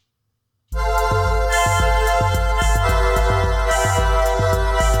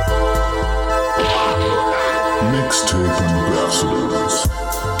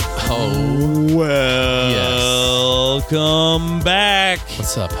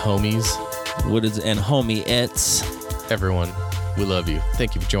What's up, homies? And homie-ettes. Everyone, we love you.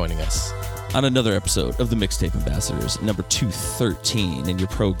 Thank you for joining us on another episode of the Mixtape Ambassadors, number 213 in your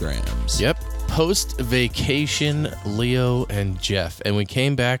programs. Yep. Post-vacation, Leo and Jeff. And we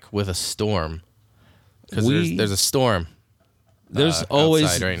came back with a storm. Because there's a storm. There's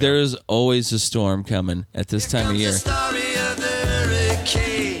always a storm coming at this time of year.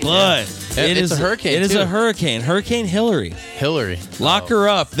 But it's a hurricane. It is a hurricane. Hurricane Hillary. Lock her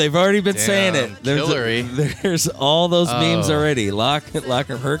up. They've already been saying it. There's all those memes already. Lock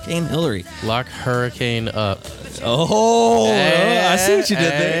her. Hurricane Hillary. Lock hurricane up. I see what you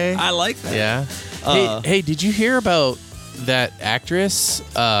did there. I like that. Yeah. Hey, did you hear about that actress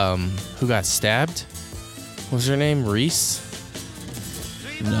who got stabbed? What was her name? Reese?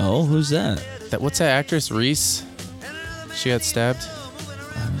 No, who's that? What's that actress? Reese? She got stabbed?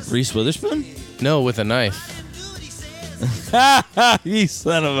 Reese Witherspoon? No, with a knife. You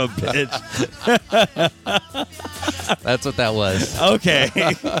son of a bitch. That's what that was. Okay.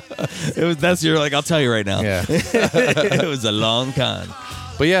 You're like, I'll tell you right now. Yeah. It was a long con.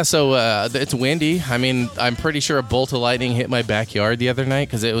 But yeah, so it's windy. I mean, I'm pretty sure a bolt of lightning hit my backyard the other night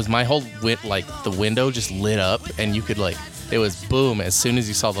because it was my whole the window just lit up and you could it was boom as soon as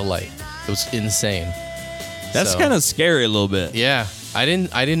you saw the light. It was insane. That's kind of scary a little bit. Yeah. I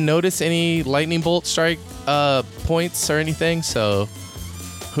didn't notice any lightning bolt strike points or anything, so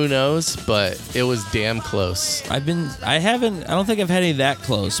who knows, but it was damn close. I don't think I've had any that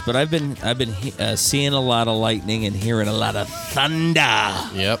close, but I've been seeing a lot of lightning and hearing a lot of thunder.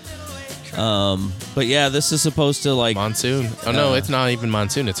 Yep. But yeah, this is supposed to monsoon. Oh no, it's not even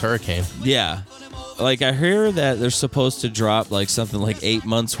monsoon, it's hurricane. Yeah. I hear that they're supposed to drop something like 8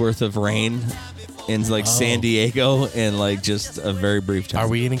 months worth of rain in San Diego in just a very brief time. Are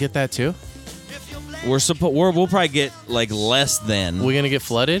we gonna get that too? We'll probably get less than. We're gonna get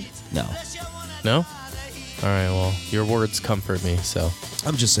flooded? No. No? All right. Well, your words comfort me. So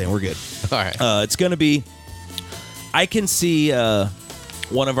I'm just saying we're good. All right. It's gonna be. I can see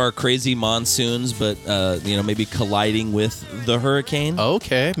one of our crazy monsoons, but maybe colliding with the hurricane.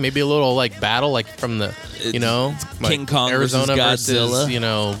 Okay, maybe a little battle from the King Kong Arizona versus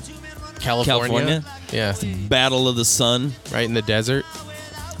Godzilla. California. Yeah. Battle of the Sun. Right in the desert.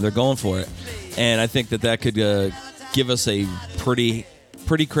 They're going for it. And I think that could give us a pretty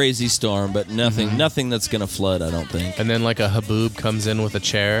crazy storm, but nothing that's going to flood, I don't think. And then a haboob comes in with a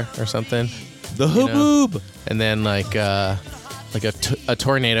chair or something. The haboob! And then a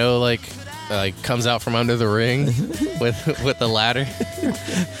tornado comes out from under the ring with the ladder.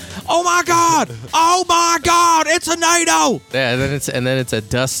 Oh my God! Oh my God! It's a NATO! Yeah, and then it's a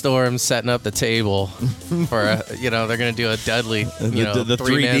dust storm setting up the table for they're gonna do a Dudley, the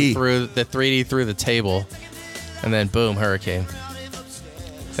 3D through the 3D through the table, and then boom, hurricane.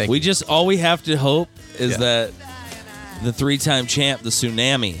 All we have to hope is that the 3-time champ, the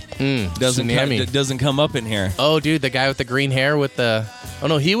tsunami, doesn't come up in here. Oh, dude, the guy with the green hair with the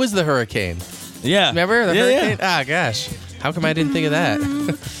he was the hurricane. Yeah, remember the hurricane? Yeah. Ah, gosh, how come I didn't think of that?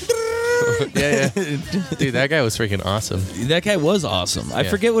 yeah. Dude, that guy was freaking awesome. That guy was awesome. Yeah. I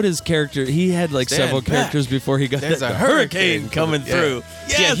forget what his character. He had several characters before he got a hurricane coming through.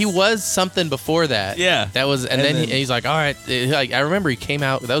 Yes! Yeah, he was something before that. Yeah, that was, and then he's like, all right. I remember he came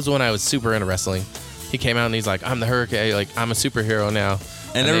out. That was when I was super into wrestling. He came out and he's like, I'm the hurricane. I'm a superhero now.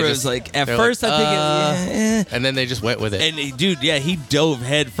 And everyone's at first I'm thinking, and then they just went with it. And he dove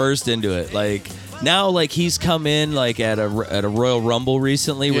head first into it. Now, he's come in at a Royal Rumble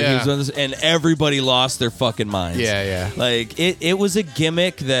recently where he was on this, and everybody lost their fucking minds. Yeah. It was a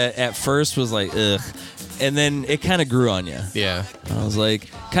gimmick that at first was ugh, and then it kind of grew on you. Yeah. I was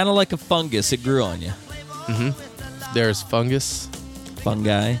kind of like a fungus. It grew on you. Mm-hmm. There's fungus,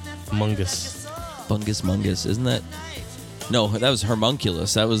 fungi, mungus, isn't that? No, that was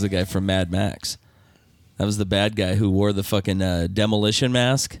Homunculus. That was the guy from Mad Max. That was the bad guy who wore the fucking demolition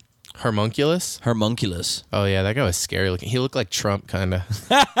mask. Homunculus? Oh, yeah, that guy was scary looking. He looked like Trump, kind of.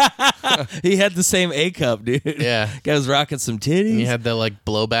 He had the same A-cup, dude. Yeah. Guy was rocking some titties. And he had the,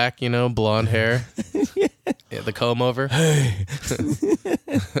 blowback, blonde hair. Yeah, the comb over. Hey.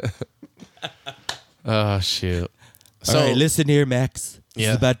 Oh, shoot. So, all right, listen here, Max. This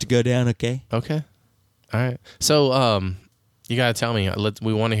is about to go down, okay? Okay. All right. So, you got to tell me.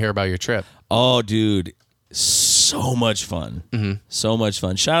 We want to hear about your trip. Oh, dude. So much fun. Mm-hmm. So much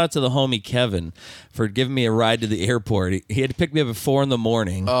fun. Shout out to the homie Kevin for giving me a ride to the airport. He had to pick me up at 4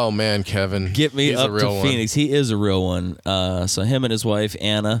 a.m. Oh, man, Kevin. Get me up to Phoenix. He is a real one. So him and his wife,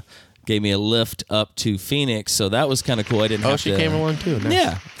 Anna, gave me a lift up to Phoenix. So that was kind of cool. I didn't have to. Oh, she came along too. Nice.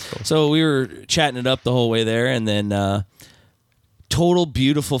 Yeah. Cool. So we were chatting it up the whole way there. And then total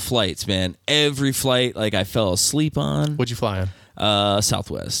beautiful flights, man. Every flight, like I fell asleep on. What'd you fly on?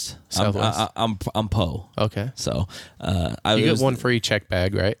 Southwest. Southwest. I'm Poe. Okay. So you get one free check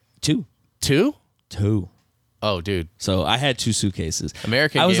bag, right? Two. Oh, dude. So I had 2 suitcases.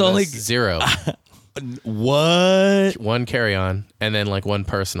 American I was gave only us 0. What? 1 carry-on and then like 1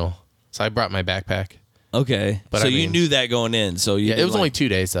 personal. So I brought my backpack. Okay. But so I mean, you knew that going in. So you it was only 2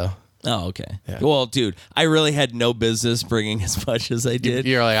 days though. Oh, okay. Yeah. Well, dude, I really had no business bringing as much as I did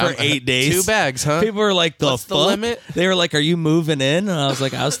for 8 days. 2 bags, huh? People were like, What's fuck? the limit? They were like, are you moving in? And I was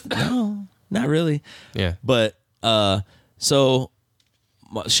like, no, not really. Yeah. But so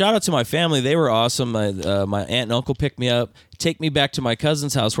shout out to my family. They were awesome. My aunt and uncle picked me up, take me back to my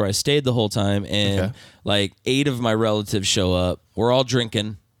cousin's house where I stayed the whole time. And like 8 of my relatives show up. We're all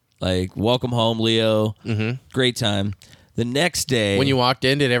drinking. Like, welcome home, Leo. Mm-hmm. Great time. The next day, when you walked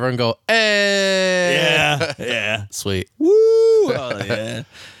in, did everyone go, "Hey"? Yeah. Sweet. Woo! Oh,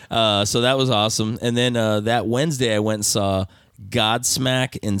 yeah. So that was awesome. And then that Wednesday, I went and saw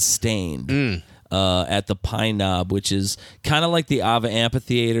Godsmack and Stained at the Pine Knob, which is kind of like the Ava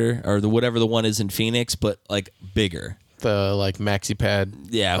Amphitheater or whatever the one is in Phoenix, but like bigger. The like maxi pad.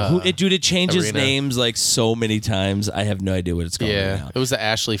 Yeah, dude, it changes arena. names like so many times. I have no idea what it's called. Yeah, right now. it was the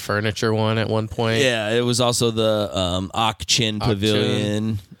Ashley Furniture one at one point. Yeah, it was also the Akchin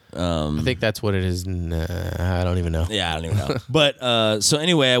Pavilion. I think that's what it is. Nah, I don't even know. Yeah, I don't even know. But so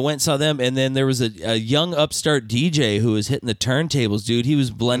anyway, I went and saw them, and then there was a young upstart DJ who was hitting the turntables, dude. He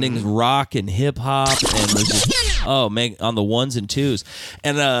was blending rock and hip hop and was just on the 1s and 2s.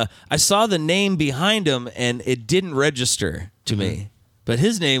 And I saw the name behind him, and it didn't register to me. But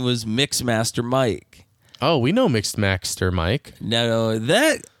his name was Mixmaster Mike. Oh, we know Mixed Maxter Mike. No,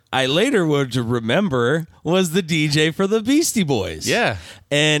 that I later would remember was the DJ for the Beastie Boys. Yeah.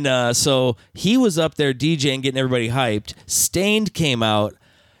 And so he was up there DJing, getting everybody hyped. Stained came out.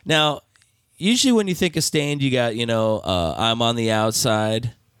 Now, usually when you think of Stained, you got, I'm on the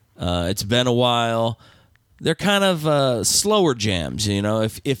Outside. It's been a while. They're kind of slower jams,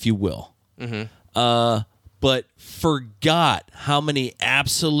 if you will. Mm-hmm. But forgot how many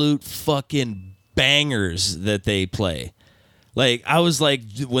absolute fucking bangers that they play. Like, I was like,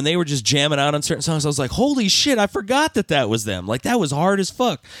 when they were just jamming out on certain songs, I was like, holy shit, I forgot that was them. Like, that was hard as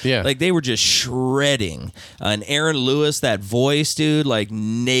fuck. Yeah. Like, they were just shredding. And Aaron Lewis, that voice, dude, like,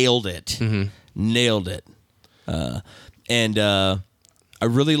 nailed it. Mm-hmm. Nailed it. And I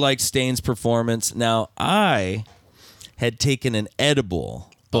really liked Stain's performance. Now, I had taken an edible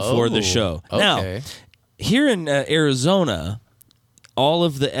before the show. Okay. Now, here in Arizona, all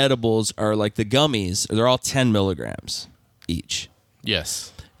of the edibles are like the gummies. They're all 10 milligrams. Each.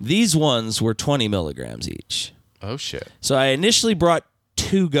 Yes. These ones were 20 milligrams each. Oh, shit. So I initially brought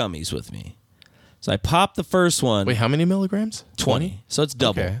 2 gummies with me. So I popped the first one. Wait, how many milligrams? 20. So it's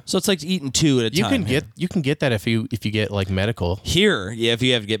double. Okay. So it's like eating 2 at a time. You can get that if you get like medical. Here, yeah, if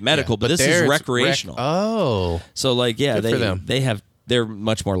you have to get medical, but this is recreational. Oh. So like, yeah, Good for them. they're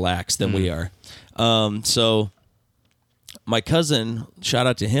much more lax than we are. So my cousin, shout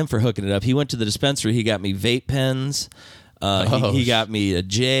out to him for hooking it up. He went to the dispensary. He got me vape pens. He got me a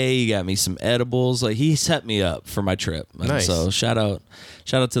J. He got me some edibles. Like, he set me up for my trip. And nice. So shout out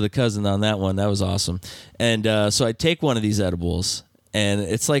to the cousin on that one. That was awesome. And so I take one of these edibles, and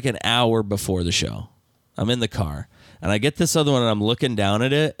it's like an hour before the show. I'm in the car, and I get this other one, and I'm looking down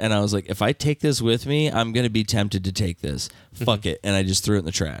at it, and I was like, if I take this with me, I'm going to be tempted to take this. Fuck it. And I just threw it in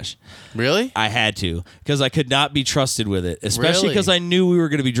the trash. Really? I had to, because I could not be trusted with it, especially Really? because I knew we were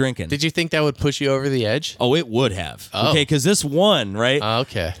going to be drinking. Did you think that would push you over the edge? Oh, it would have. Oh. Okay, because this one, right?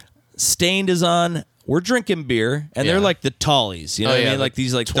 Okay. Stained is on. We're drinking beer, and they're like the tallies. You know what I mean? Like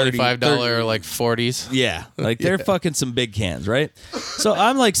these like $25 like 40s. Yeah, like they're fucking some big cans, right? So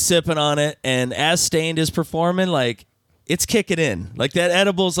I'm like sipping on it, and as Stained is performing, like it's kicking in. Like that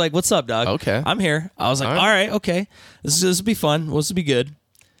edible's like, "What's up, dog? Okay. I'm here." I was like, "All right, okay, this will be fun. This will be good."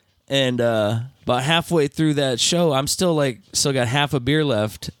 And about halfway through that show, I'm still got half a beer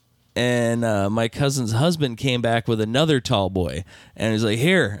left. And my cousin's husband came back with another tall boy, and he's like,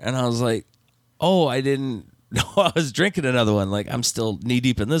 "Here," and I was like, "Oh, I didn't know I was drinking another one. Like, I'm still knee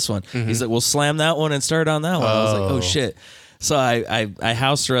deep in this one." Mm-hmm. He's like, "Well, slam that one and start on that one." I was like, "Oh shit!" So I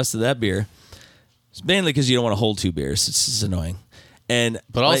housed the rest of that beer. It's mainly because you don't want to hold 2 beers. It's just annoying.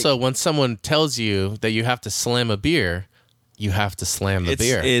 But also, when someone tells you that you have to slam a beer, you have to slam the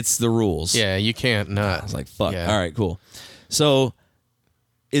beer. It's the rules. Yeah, you can't not. I was like, "Fuck." Yeah. All right, cool. So,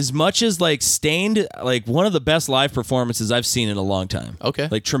 as much as like Stained, like one of the best live performances I've seen in a long time. Okay.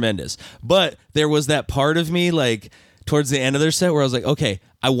 Like tremendous. But there was that part of me like towards the end of their set where I was like, okay,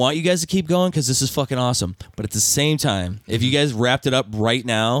 I want you guys to keep going because this is fucking awesome. But at the same time, if you guys wrapped it up right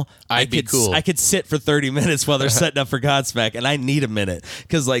now, I could sit for 30 minutes while they're setting up for Godsmack, and I need a minute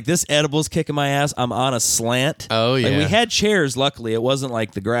because like this edible's kicking my ass. I'm on a slant. Oh yeah. Like, we had chairs. Luckily, it wasn't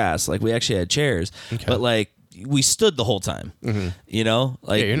like the grass. Like we actually had chairs, but like we stood the whole time. You know,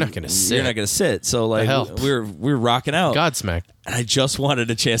 like you're not gonna sit. You're not gonna sit. So like we were rocking out. Godsmack. And I just wanted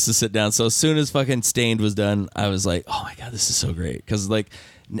a chance to sit down. So as soon as fucking Stained was done, I was like, oh my God, this is so great. Because like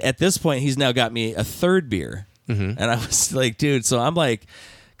at this point, he's now got me a third beer. And I was like, dude, so I'm like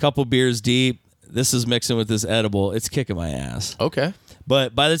a couple beers deep. This is mixing with this edible. It's kicking my ass. Okay.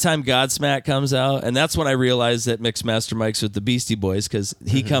 But by the time Godsmack comes out, and that's when I realized that Mixmaster Mike's with the Beastie Boys, because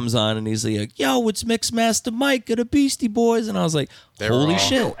he comes on and he's like, yo, it's Mixmaster Mike of the Beastie Boys. And I was like, holy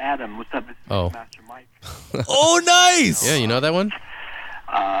shit. Yo, Adam, what's up? It's Mixmaster Mike. Oh, nice. Yeah, you know that one?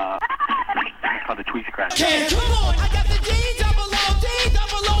 Called the Tweet Scratch. Come on, I got the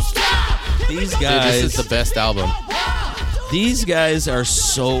D-double-O style. These Dude, guys, this is the best album. these guys are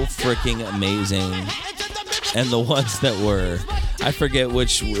so freaking amazing. And the ones that were, I forget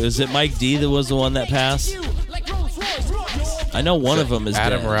which, is it Mike D that was the one that passed? I know one of them is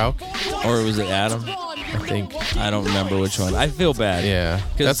Adam dead. Rauch, Or was it Adam? I think. I don't remember which one. I feel bad. Yeah.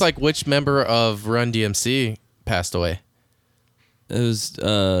 That's like which member of Run DMC passed away? It was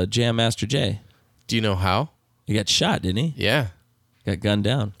Jam Master Jay. Do you know how? He got shot, didn't he? Yeah. Got gunned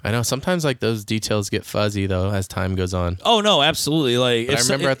down. I know. Sometimes like those details get fuzzy though as time goes on. Oh no, absolutely. Like But I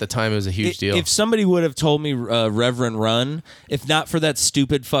remember at the time it was a huge deal. If somebody would have told me Reverend Run, if not for that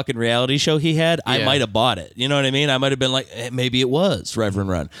stupid fucking reality show he had, I might have bought it. You know what I mean? I might have been like, maybe it was Reverend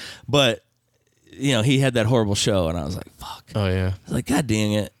Run. But you know, he had that horrible show, and I was like, fuck. Oh yeah. I was like, God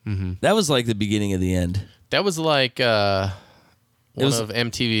dang it. That was like the beginning of the end. That was like one of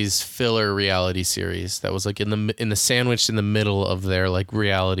MTV's filler reality series. That was like in the sandwich in the middle of their like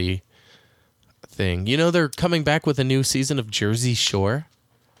reality thing. You know, they're coming back with a new season of Jersey Shore.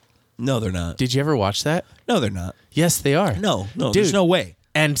 No, they're not. Did you ever watch that? No, they're not. Yes, they are. No, Dude, there's no way.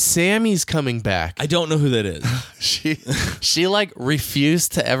 And Sammy's coming back. I don't know who that is. She like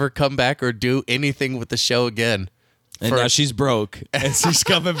refused to ever come back or do anything with the show again. And now she's broke, and she's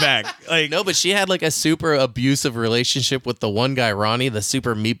coming back. Like, No, but she had like a super abusive relationship with the one guy, Ronnie, the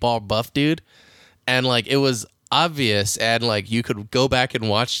super meatball buff dude. And like it was obvious, and like you could go back and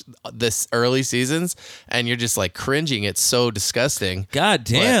watch this early seasons and you're just like cringing. It's so disgusting. God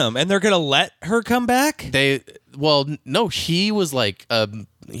damn. And they're going to let her come back? No, he was like I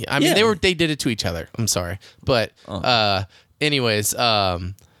mean they did it to each other. I'm sorry. But anyways,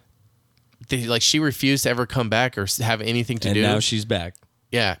 she refused to ever come back or have anything to do. And now she's back.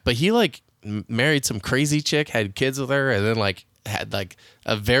 Yeah, but he like married some crazy chick, had kids with her, and then like had like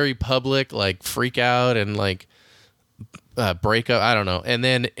a very public like freak out and like breakup. I don't know.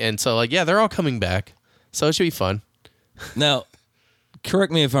 And so like yeah, they're all coming back, so it should be fun. Now,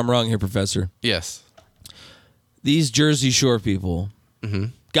 correct me if I'm wrong here, Professor. Yes. These Jersey Shore people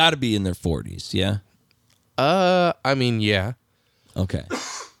got to be in their 40s, yeah? I mean, yeah. Okay.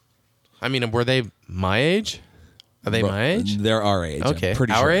 I mean, were they my age? Are they my age? They're our age. Okay. I'm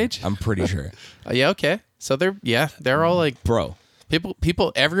pretty Our sure. age? I'm pretty sure. Yeah, okay. So they're all like Bro.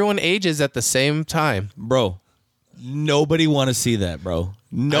 people everyone ages at the same time. Bro. Nobody want to see that, bro.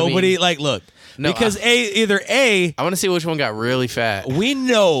 Nobody, look. No, because I want to see which one got really fat. we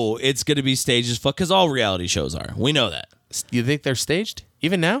know it's going to be staged as fuck, because all reality shows are. We know that. You think they're staged?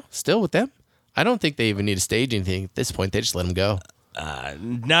 Even now? Still with them? I don't think they even need to stage anything at this point. They just let them go.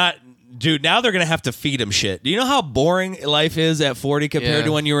 Dude, now they're going to have to feed him shit. Do you know how boring life is at 40 compared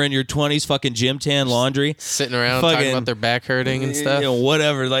to when you were in your 20s, fucking gym tan laundry? Sitting around talking about their back hurting and stuff. You know,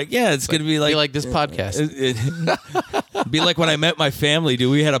 whatever. Like, yeah, it's going to be like this podcast. Be like when I met my family,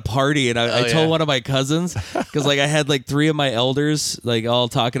 dude. We had a party, and I told one of my cousins, because like I had like 3 of my elders like all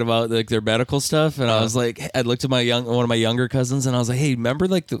talking about like their medical stuff, and I was like, I looked at one of my younger cousins, and I was like, hey, remember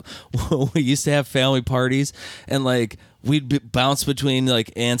like we used to have family parties, and like we'd bounce between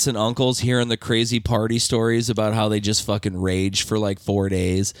like aunts and uncles hearing the crazy party stories about how they just fucking raged for like 4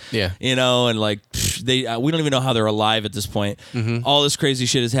 days. Yeah. You know, and like we don't even know how they're alive at this point. All this crazy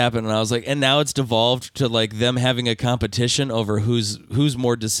shit has happened, and I was like, and now it's devolved to like them having a competition over who's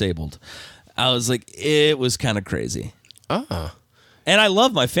more disabled. I was like, it was kind of crazy. And I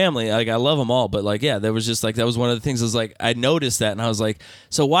love my family. Like, I love them all. But, like, yeah, there was just, like, that was one of the things. I was like, I noticed that. And I was like,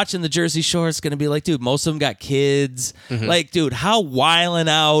 so watching the Jersey Shore, it's going to be like, dude, most of them got kids. Like, dude, how wilding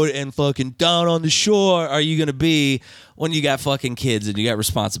out and fucking down on the shore are you going to be when you got fucking kids and you got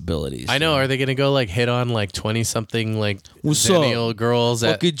responsibilities? I know. Are they going to go, like, hit on, like, 20-something, like, What's millennial up? girls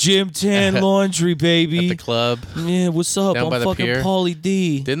at Fucking gym tan laundry, baby. the club? Yeah, what's up? Down by I'm the fucking pier? Pauly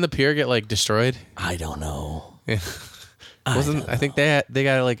D. Didn't the pier get, like, destroyed? I don't know. I think they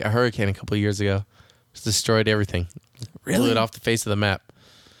got like a hurricane a couple of years ago. Just destroyed everything. Really? Blew it off the face of the map.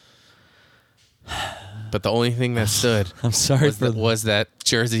 But the only thing that stood I'm sorry was that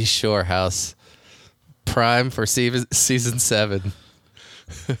Jersey Shore house. Prime for season 7.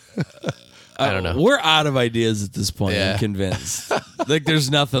 I don't know. We're out of ideas at this point. Yeah. I'm convinced. Like, there's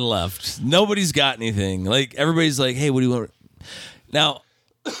nothing left. Nobody's got anything. Like, everybody's like, hey, what do you want?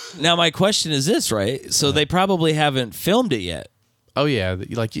 Now my question is this, right? So they probably haven't filmed it yet. Oh yeah,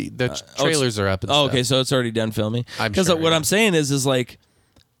 like the trailers are up. And stuff. Okay, so it's already done filming. I'm sure, what I'm saying is like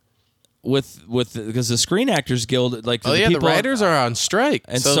with because the Screen Actors Guild, like the people, writers are on strike,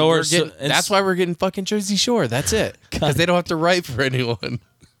 and that's why we're getting fucking Jersey Shore. That's it, because they don't have to write for anyone.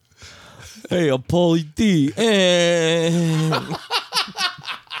 Hey, I'm Pauly D.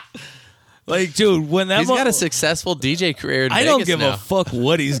 Like, dude, when that he's got a successful DJ career in I Vegas don't give now. a fuck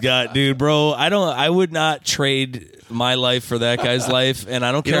what he's got, dude, bro. I would not trade my life for that guy's life, and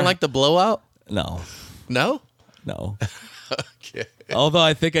I don't You care. don't like the blowout? No. No? Okay. Although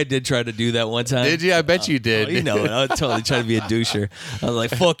I think I did try to do that one time. Did you? I bet you did. You know, I was totally trying to be a doucher. I was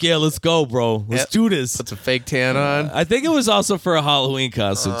like, fuck yeah, let's go, bro. Let's do this. Put some fake tan on. I think it was also for a Halloween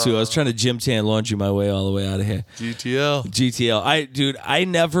costume, too. I was trying to gym tan laundry my way all the way out of here. GTL. I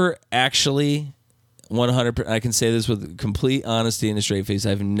never actually 100%, I can say this with complete honesty and a straight face,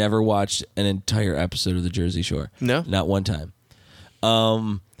 I've never watched an entire episode of The Jersey Shore. No? Not one time. I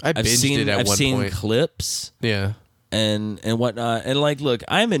binged it at I've one seen point. clips. Yeah. And whatnot. And like, look,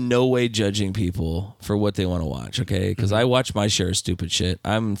 I'm in no way judging people for what they want to watch, okay? Because I watch my share of stupid shit.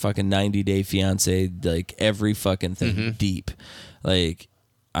 I'm fucking 90 Day Fiance, like every fucking thing deep. Like,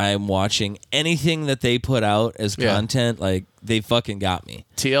 I'm watching anything that they put out as content. Like, they fucking got me.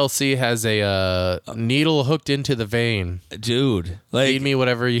 TLC has a needle hooked into the vein. Dude, like, Feed me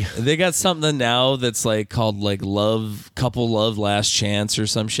whatever you... They got something now that's like called like Couple Love Last Chance or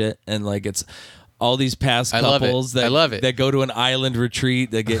some shit. And like, it's all these past couples I love it. that go to an island retreat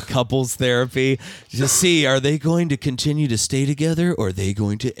that get couples therapy to see, are they going to continue to stay together or are they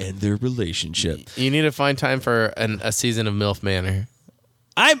going to end their relationship? You need to find time for a season of MILF Manor.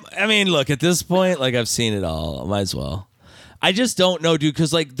 I mean, look, at this point, like, I've seen it all. Might as well. I just don't know, dude,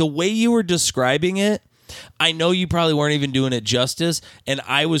 because like the way you were describing it, I know you probably weren't even doing it justice, and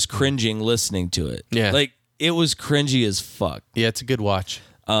I was cringing listening to it. Yeah. Like, it was cringy as fuck. Yeah, it's a good watch.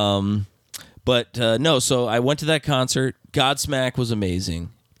 But no, so I went to that concert. Godsmack was amazing.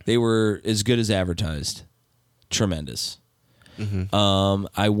 They were as good as advertised. Tremendous.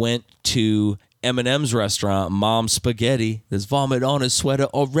 I went to Eminem's restaurant, Mom Spaghetti. There's vomit on his sweater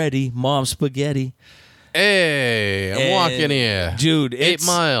already. Mom Spaghetti. Hey, I'm walking here. Dude, 8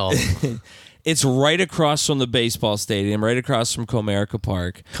 Mile. It's right across from the baseball stadium, right across from Comerica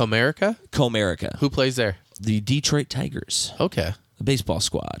Park. Comerica. Who plays there? The Detroit Tigers. Okay. The baseball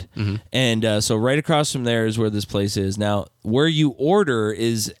squad. And so right across from there is where this place is. Now, where you order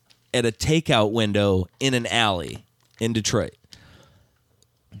is at a takeout window in an alley in Detroit.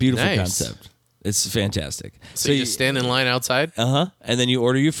 Beautiful Nice. concept. It's fantastic. So you just stand in line outside? And then you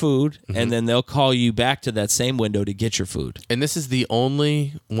order your food, and then they'll call you back to that same window to get your food. And this is the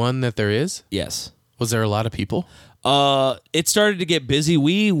only one that there is? Yes. Was there a lot of people? It started to get busy.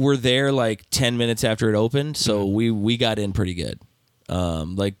 We were there like 10 minutes after it opened, so we got in pretty good.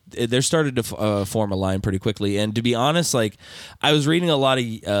 Like there started to form a line pretty quickly. And to be honest, like I was reading a lot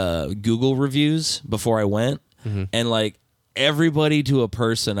of Google reviews before I went, and like everybody to a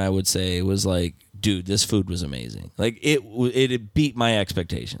person, I would say, was like, dude, this food was amazing. Like it beat my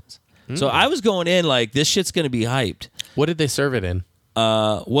expectations. So I was going in like, this shit's going to be hyped. What did they serve it in?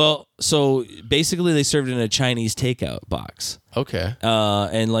 Well, so basically they served it in a Chinese takeout box. Okay.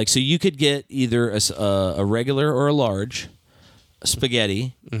 And like, so you could get either a regular or a large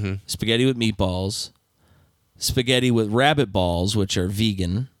spaghetti, spaghetti with meatballs, spaghetti with rabbit balls, which are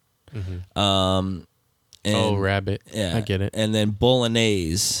vegan. And, rabbit. Yeah, I get it. And then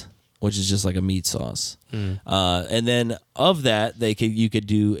bolognese, which is just like a meat sauce. And then of that, you could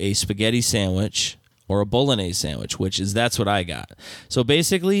do a spaghetti sandwich or a bolognese sandwich, that's what I got. So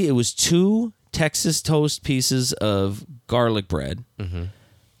basically, it was 2 Texas toast pieces of garlic bread,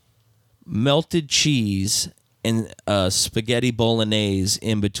 melted cheese, and spaghetti bolognese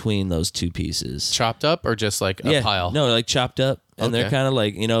in between those two pieces. Chopped up or just like a pile? No, like chopped up. And they're Okay. kind of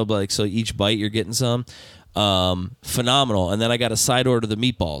like, like, so each bite you're getting some. Phenomenal. And then I got a side order the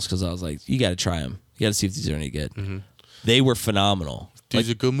meatballs because I was like, you got to try them. You got to see if these are any good. Mm-hmm. They were phenomenal. These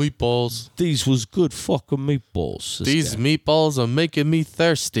are good meatballs. These was good fucking meatballs. These meatballs are making me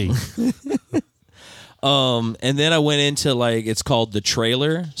thirsty. And then I went into like, it's called the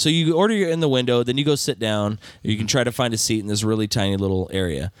trailer. So you order in the window, then you go sit down. You can try to find a seat in this really tiny little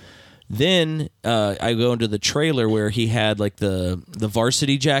area. Then I go into the trailer where he had like the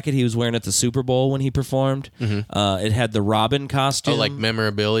varsity jacket he was wearing at the Super Bowl when he performed. It had the Robin costume. Oh, like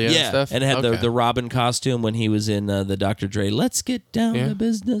memorabilia and stuff? And it had the Robin costume when he was in the Dr. Dre, Let's Get Down to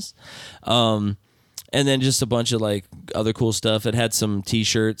Business. And then just a bunch of like other cool stuff. It had some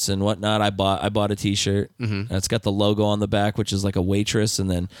T-shirts and whatnot. I bought a T-shirt. It's got the logo on the back, which is like a waitress, and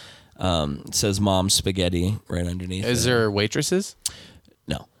then it says Mom Spaghetti right underneath. Is there waitresses?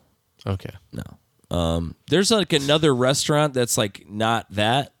 No. Okay. No. There's like another restaurant that's like not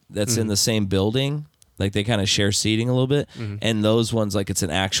that's in the same building. Like they kind of share seating a little bit. And those ones, like it's an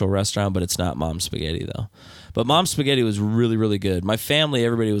actual restaurant, but it's not Mom Spaghetti though. But Mom Spaghetti was really, really good. My family,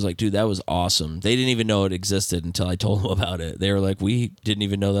 everybody was like, dude, that was awesome. They didn't even know it existed until I told them about it. They were like, we didn't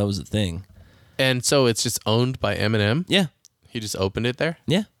even know that was a thing. And so it's just owned by Eminem? Yeah. He just opened it there?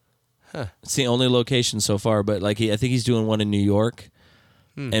 Yeah. It's the only location so far, but like I think he's doing one in New York.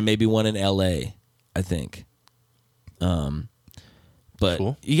 And maybe one in L.A., I think. But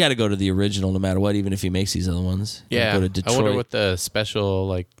Cool. you got to go to the original no matter what, even if he makes these other ones. You Yeah. gotta go to Detroit. I wonder what the special,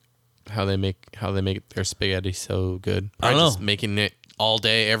 like, how they make their spaghetti so good. I don't know. Just making it all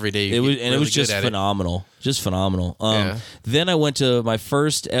day, every day. It was just phenomenal. Just phenomenal. Yeah. Then I went to my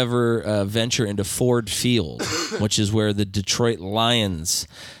first ever venture into Ford Field, which is where the Detroit Lions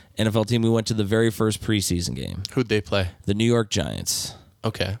NFL team, we went to the very first preseason game. Who'd they play? The New York Giants.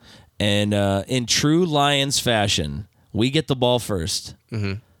 Okay. And in true Lions fashion, we get the ball first.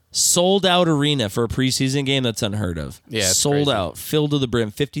 Sold out arena for a preseason game, that's unheard of. Yeah, it's sold crazy. out, filled to the brim,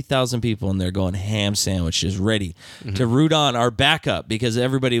 50,000 people in there going ham sandwiches, ready to root on our backup because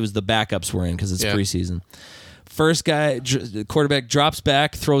everybody was the backups were in because it's preseason. First guy, quarterback drops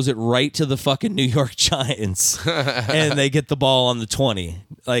back, throws it right to the fucking New York Giants, and they get the ball on the 20.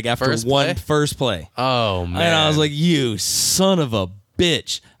 Like after first play. Oh, man. And I was like, you son of a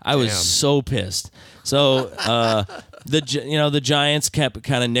bitch. I was so pissed. So the Giants kept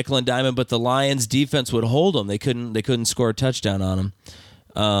kind of nickel and diming, but the Lions defense would hold them. They couldn't score a touchdown on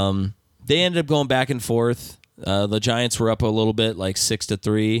them. They ended up going back and forth. The Giants were up a little bit, like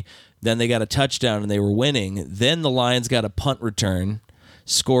 6-3. Then they got a touchdown and they were winning. Then the Lions got a punt return,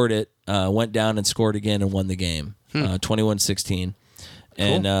 scored it, went down and scored again and won the game, 21-16.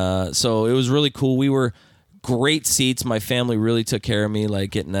 And so it was really cool. We were great seats. My family really took care of me, like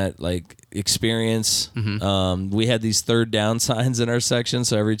getting that like experience. We had these third down signs in our section,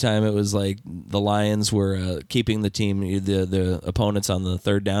 so every time it was like the Lions were keeping the team, the opponents on the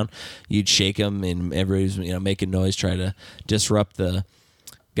third down, you'd shake them, and everybody's making noise, try to disrupt the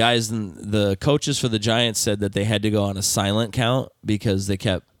guys. And the coaches for the Giants said that they had to go on a silent count because they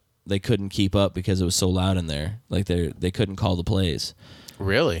couldn't keep up because it was so loud in there. Like they couldn't call the plays.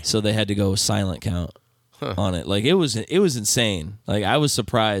 Really? So they had to go silent count on it. Like it was insane. Like I was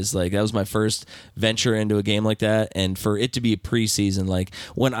surprised. Like that was my first venture into a game like that, and for it to be a preseason, like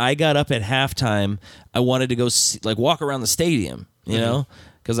when I got up at halftime, I wanted to go walk around the stadium, you know,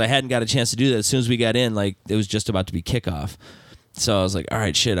 because I hadn't got a chance to do that. As soon as we got in, like it was just about to be kickoff. So I was like, all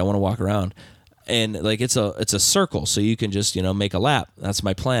right, shit, I want to walk around. And like it's a circle, so you can just make a lap. That's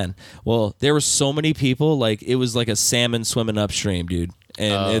my plan. Well, there were so many people, like it was like a salmon swimming upstream, dude.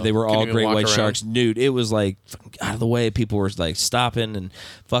 And they were all great white sharks, dude. It was like out of the way. People were like stopping and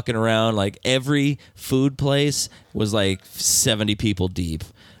fucking around. Like every food place was like 70 people deep.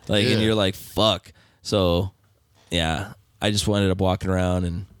 Like, and you're like, fuck. So, yeah, I just ended up walking around,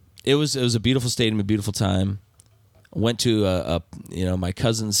 and it was a beautiful stadium, a beautiful time. Went to my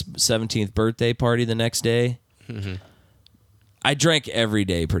cousin's 17th birthday party the next day. I drank every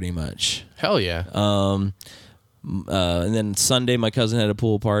day pretty much. Hell yeah. And then Sunday, my cousin had a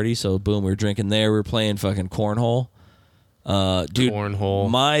pool party, so boom, we were drinking there. We were playing fucking cornhole. Dude, Cornhole.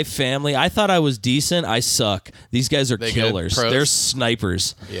 My family, I thought I was decent. I suck. These guys are killers. pros? They're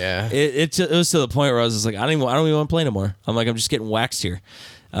snipers. Yeah. It was to the point where I was just like, I don't even want to play no more. I'm like, I'm just getting waxed here.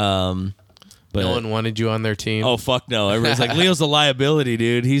 But No one wanted you on their team. oh fuck no! Everybody's like, Leo's a liability,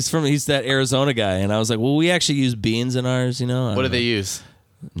 dude. He's that Arizona guy, and I was like, well, we actually use beans in ours, What do they use?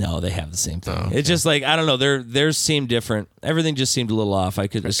 No, they have the same thing. Oh, okay. It's just like, I don't know. Theirs seemed different. Everything just seemed a little off. I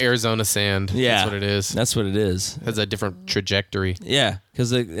could just, Arizona sand. Yeah, that's what it is. That's what it is. It has a different trajectory. Yeah,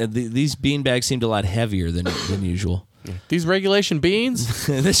 because these beanbags seemed a lot heavier than usual. These regulation beans?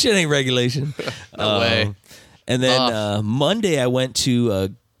 This shit ain't regulation. No way. And then Monday I went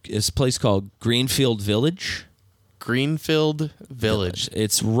to this place called Greenfield Village. Greenfield Village.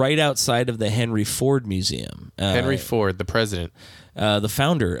 It's right outside of the Henry Ford Museum. Henry Ford, the president. The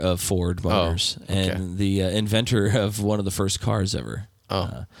founder of Ford Motors and the inventor of one of the first cars ever.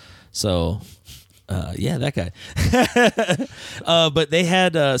 Yeah, that guy. But they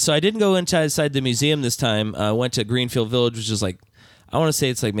had, so I didn't go inside the museum this time. I went to Greenfield Village, which is like, I want to say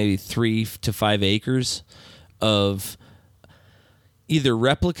it's like maybe 3 to 5 acres of either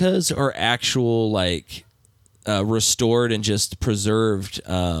replicas or actual like restored and just preserved.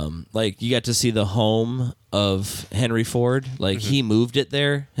 Like you got to see the home of Henry Ford. Like he moved it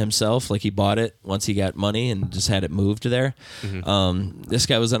there himself. Like he bought it once he got money and just had it moved there. This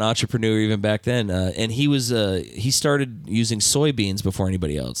guy was an entrepreneur even back then, and he started using soybeans before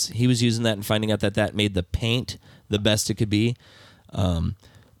anybody else. He was using that and finding out that made the paint the best it could be.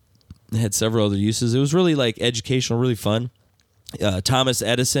 It had several other uses. It was really like educational, really fun. Thomas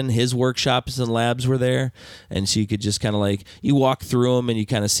Edison, his workshops and labs were there, and so you could just kind of like, you walk through them and you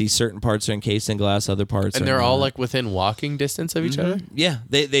kind of see certain parts are encased in glass, other parts and are they're not. all like within walking distance of each other. Yeah,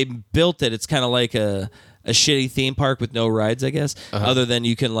 they built it. It's kind of like a shitty theme park with no rides, I guess, other than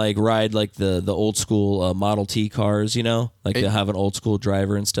you can like ride like the old school Model T cars, you know, like they'll have an old school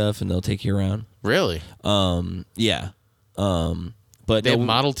driver and stuff, and they'll take you around. Really? Yeah. But they have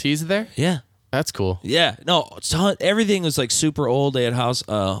Model Ts there? Yeah. That's cool. Yeah, no, everything was like super old. They had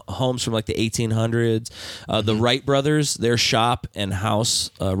homes from like the 1800s. The Wright brothers, their shop and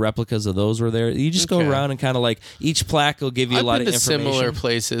house replicas of those were there. You just go around and kind of like, each plaque will give you a lot of information. Similar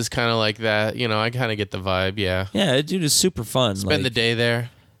places, kind of like that. You know, I kind of get the vibe. Yeah. Yeah, dude, it's super fun. Spend the day there.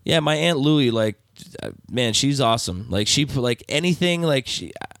 Yeah, my Aunt Louie, like, man, she's awesome. Like she like anything, like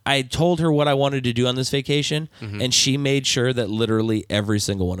I told her what I wanted to do on this vacation, and she made sure that literally every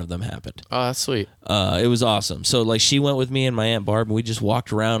single one of them happened. Oh, that's sweet. It was awesome. So like she went with me and my Aunt Barb, and we just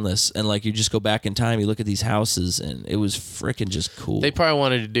walked around this, and like you just go back in time, you look at these houses, and it was freaking just cool. They probably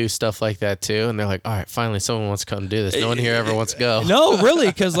wanted to do stuff like that too, and they're like, all right, finally someone wants to come do this. No one here ever wants to go. No, really,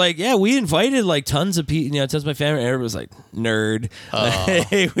 because like, yeah, we invited like tons of people, tons of my family, and everybody was like, nerd.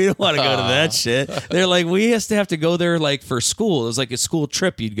 Hey, we don't want to go to that shit. They're like, we used to have to go there like for school. It was like a school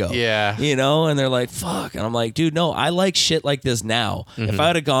trip you'd go. Yeah. And they're like, fuck. And I'm like, dude, no, I like shit like this now. If I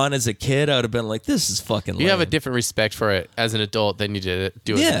would have gone as a kid, I would have been like, this is fucking lame. You have a different respect for it as an adult than you did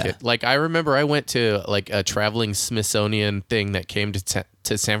do as a kid. Like I remember I went to like a traveling Smithsonian thing that came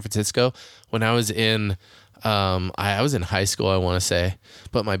to San Francisco when I was in I was in high school, I want to say.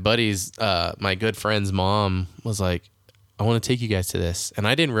 But my buddy's my good friend's mom was like, I want to take you guys to this. And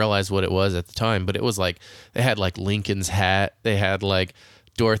I didn't realize what it was at the time, but it was like, they had like Lincoln's hat. They had like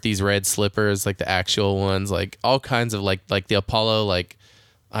Dorothy's red slippers, like the actual ones, like all kinds of like the Apollo, like,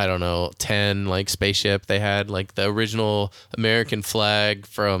 I don't know, 10 like spaceship. They had like the original American flag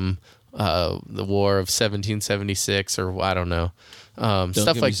from the War of 1776 or I don't know.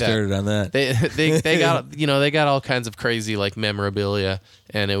 Stuff like that. Started on that. They got, they got all kinds of crazy like memorabilia.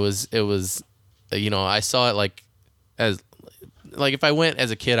 And it was, I saw it like, as like if I went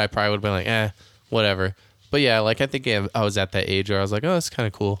as a kid, I probably would have been like, whatever. But yeah, like I think I was at that age where I was like, oh, that's kind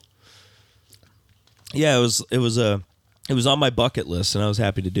of cool. Yeah, it was on my bucket list, and I was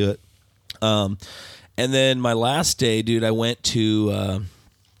happy to do it. And then my last day, dude, I went to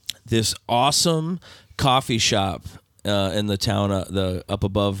this awesome coffee shop in the town, up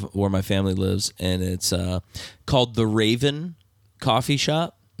above where my family lives, and it's called the Raven Coffee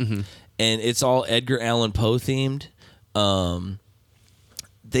Shop, and it's all Edgar Allan Poe themed.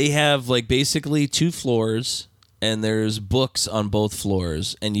 They have like basically 2 floors, and there's books on both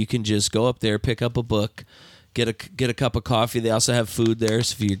floors, and you can just go up there, pick up a book, get a cup of coffee. They also have food there,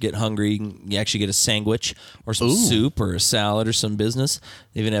 so if you get hungry, you actually get a sandwich or some soup or a salad or some business.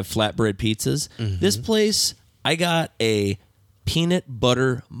 They even have flatbread pizzas. This place, I got a peanut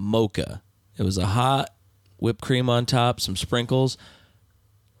butter mocha. It was a hot whipped cream on top, some sprinkles.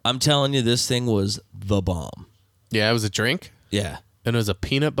 I'm telling you, this thing was the bomb. Yeah, it was a drink? Yeah. And it was a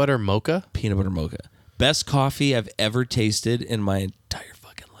peanut butter mocha? Peanut butter mocha. Best coffee I've ever tasted in my entire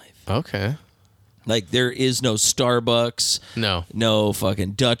fucking life. Okay. Like, there is no Starbucks. No. No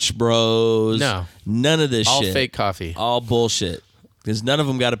fucking Dutch Bros. No. None of this all shit. All fake coffee. All bullshit. Because none of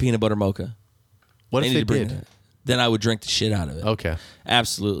them got a peanut butter mocha. What if they did? Then I would drink the shit out of it. Okay.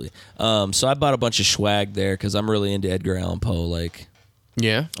 Absolutely. So I bought a bunch of swag there because I'm really into Edgar Allan Poe. Like,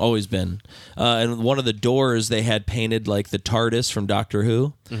 Yeah. Always been. And one of the doors they had painted like the TARDIS from Doctor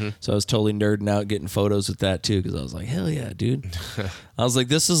Who. Mm-hmm. So I was totally nerding out getting photos with that too because I was like, hell yeah, dude. I was like,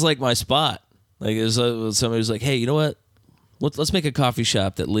 this is like my spot. Like it was, somebody was like, hey, you know what? Let's make a coffee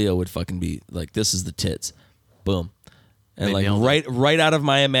shop that Leo would fucking be like. This is the tits. Boom. And They like right out of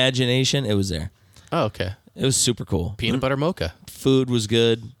my imagination, it was there. Oh, okay. It was super cool. Peanut butter mocha. Food was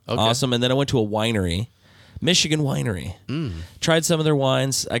good. Okay. Awesome. And then I went to a winery. Michigan winery. Tried some of their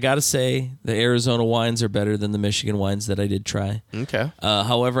wines. I got to say, the Arizona wines are better than the Michigan wines that I did try. Okay.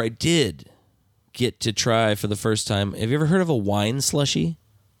 However, I did get to try for the first time. Have you ever heard of a wine slushy?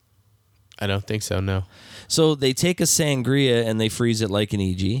 I don't think so, no. So they take a sangria and they freeze it like an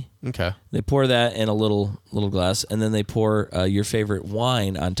EG. Okay. They pour that in a little glass, and then they pour your favorite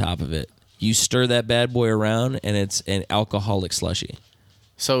wine on top of it. You stir that bad boy around, and it's an alcoholic slushy.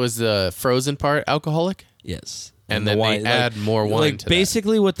 So is the frozen part alcoholic? Yes. And then they add more wine to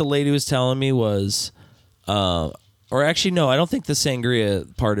basically what the lady was telling me was, or actually, no, I don't think the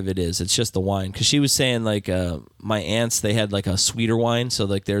sangria part of it is. It's just the wine. Because she was saying, like, my aunts, they had, like, a sweeter wine. So,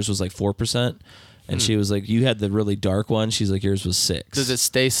 like, theirs was, like, 4%. And she was like, you had the really dark one. She's like, yours was 6. Does it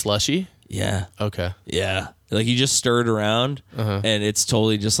stay slushy? Yeah. Okay. Yeah. Like, you just stir it around, and it's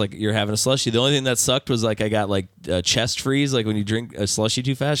totally just like you're having a slushy. The only thing that sucked was, like, I got, like, chest freeze. Like, when you drink a slushy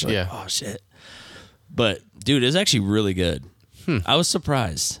too fast, you're like, oh, shit. But, dude, it's actually really good. I was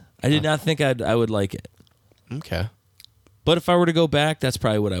surprised. I did not think I would like it. Okay. But if I were to go back, that's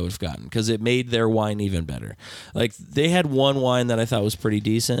probably what I would have gotten because it made their wine even better. Like, they had one wine that I thought was pretty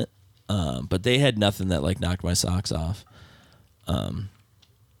decent, but they had nothing that, like, knocked my socks off.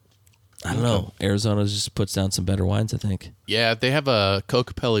 I don't know. Arizona just puts down some better wines, I think. Yeah, they have a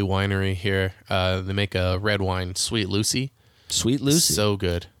Cocopelli winery here. They make a red wine, Sweet Lucy. Sweet Lucy. So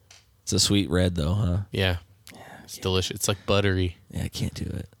good. It's a sweet red, though, huh? Yeah. It's delicious. It's like buttery. Yeah, I can't do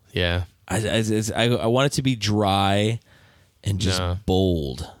it. Yeah. I want it to be dry and just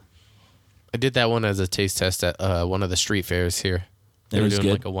bold. I did that one as a taste test at one of the street fairs here. They were doing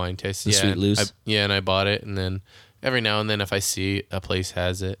like a wine taste. The Sweet Lucy? And I bought it, and then every now and then if I see a place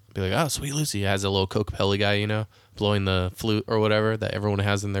has it, I'll be like, oh, Sweet Lucy has a little Cocopelli guy, you know, blowing the flute or whatever that everyone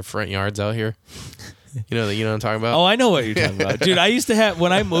has in their front yards out here. You know what I'm talking about? Oh, I know what you're talking about. Dude, I used to have,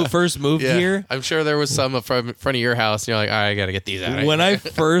 when I first moved here. I'm sure there was some in front of your house, and you're like, all right, I got to get these out. When I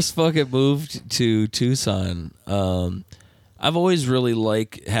first fucking moved to Tucson, I've always really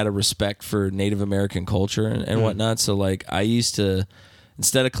had a respect for Native American culture and whatnot. So, like, I used to,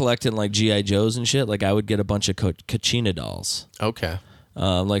 instead of collecting, like, G.I. Joes and shit, like, I would get a bunch of Kachina dolls. Okay.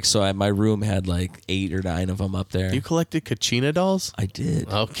 So my room had, like, 8 or 9 of them up there. You collected Kachina dolls? I did.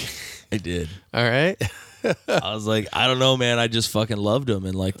 Okay. I did. All right. I was like, I don't know, man. I just fucking loved them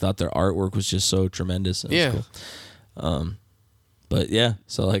and, like, thought their artwork was just so tremendous. Yeah. Cool. But yeah,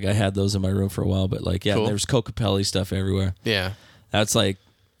 so, like, I had those in my room for a while. But, like, yeah, cool. There was Cocopelli stuff everywhere. Yeah. That's like,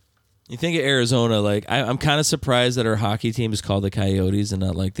 you think of Arizona, like, I'm kind of surprised that our hockey team is called the Coyotes and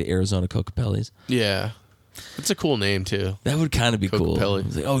not, like, the Arizona Cocopellis. Yeah. It's a cool name, too. That would kind of be cool.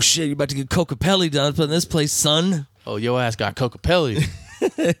 It's like, oh, shit, you're about to get Cocopelli done in this place, son. Oh, your ass got Cocopelli.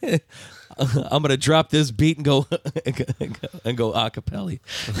 I'm gonna drop this beat and go acapelli.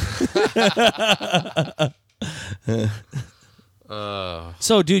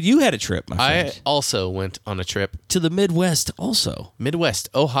 So, dude, you had a trip, my friend. I also went on a trip to the Midwest. Also, Midwest,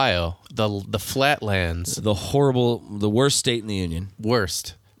 Ohio, the flatlands, the worst state in the union.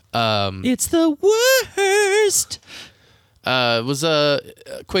 Worst. It's the worst. It was a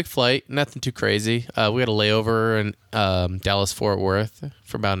quick flight, nothing too crazy. We had a layover in Dallas Fort Worth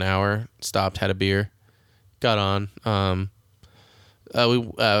for about an hour. Stopped, had a beer, got on.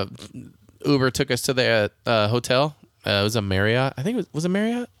 Uber took us to the hotel. It was a Marriott. I think was it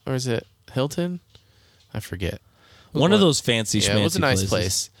Marriott or is it Hilton? I forget. One of those fancy schmancy it was a nice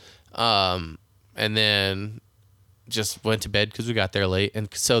places. place. And then just went to bed because we got there late, and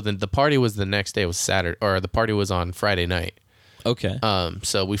so then the party was the next day. It was Saturday, or the party was on Friday night. Okay.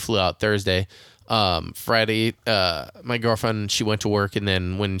 So we flew out Thursday. Friday, my girlfriend, she went to work, and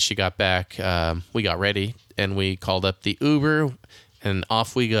then when she got back, we got ready and we called up the Uber, and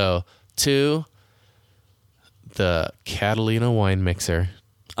off we go to the Catalina wine mixer.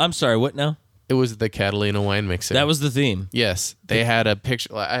 I'm sorry, what now? It was the Catalina wine mixer. That was the theme. Yes, they had a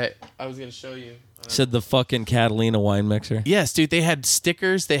picture. I was gonna show you. Said the fucking Catalina wine mixer. Yes, dude. They had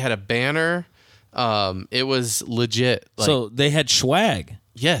stickers. They had a banner. It was legit. Like, so they had swag.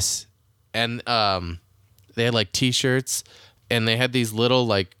 Yes, and they had like T-shirts, and they had these little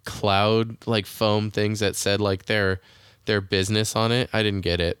like cloud like foam things that said like their business on it. I didn't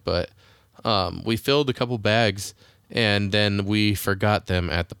get it, but we filled a couple bags, and then we forgot them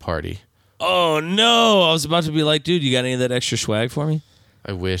at the party. Oh no! I was about to be like, dude, you got any of that extra swag for me?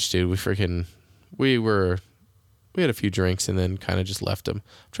 I wish, dude. We had a few drinks and then kind of just left them.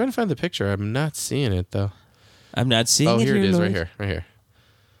 I'm trying to find the picture. I'm not seeing it though. I'm not seeing it. Oh, here it is, Lloyd. right here.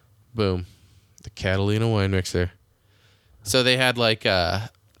 Boom, the Catalina wine mixer. So they had like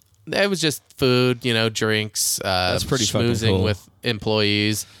it was just food, drinks. That's pretty fucking schmoozing cool. with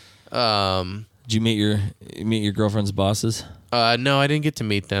employees. Did you meet your girlfriend's bosses? No, I didn't get to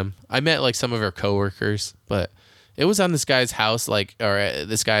meet them. I met like some of her coworkers, but it was on this guy's house,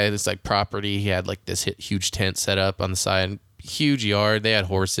 this like property. He had like this huge tent set up on the side, huge yard. They had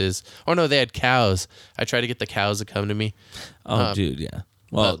horses. Oh no, they had cows. I tried to get the cows to come to me. Oh, dude, yeah.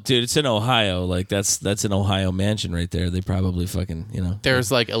 Well, dude, it's in Ohio. Like that's an Ohio mansion right there. They probably fucking, There's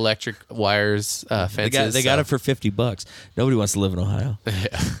like electric wires, fences. They got it for $50. Nobody wants to live in Ohio.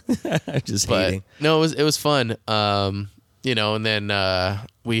 Yeah. Just But hating. no, it was fun. And then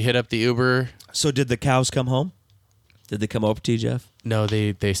we hit up the Uber. So did the cows come home? Did they come up to you, Jeff? No,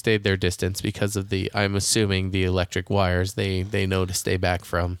 they stayed their distance because of I'm assuming the electric wires they know to stay back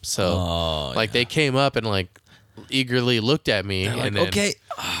from. So they came up and like eagerly looked at me. They're like, and then, okay.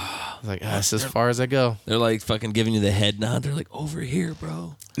 I was like, that's as far as I go. They're like fucking giving you the head nod. They're like, over here,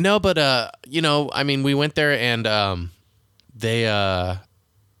 bro. No, but we went there and they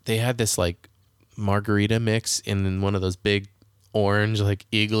had this like margarita mix in one of those big orange like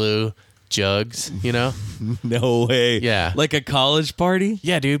igloo jugs, No way. Yeah. Like a college party?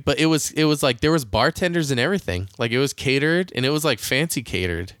 Yeah, dude. But it was like there was bartenders and everything. Like it was catered and it was like fancy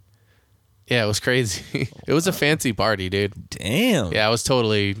catered. Yeah, it was crazy. It was a fancy party, dude. Damn. Yeah, I was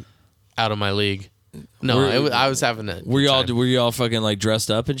totally out of my league. No, I was having a. Were you all fucking like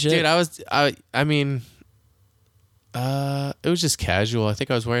dressed up and shit? Dude, I mean, it was just casual. I think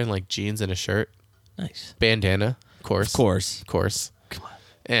I was wearing like jeans and a shirt. Nice. Bandana, of course. Of course. Come on.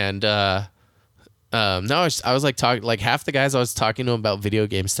 And no, I was like talking like half the guys I was talking to about video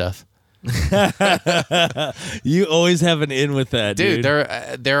game stuff. You always have an in with that, dude.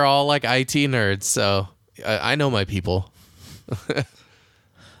 They're all like IT nerds, so I know my people.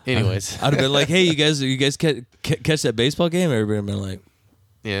 Anyways, I'd have been like, "Hey, you guys catch that baseball game?" Everybody would have been like,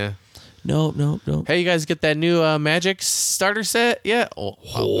 yeah. No. Hey, you guys get that new Magic starter set? Yeah.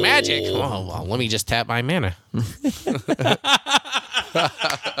 Oh, Magic. Oh, well, let me just tap my mana.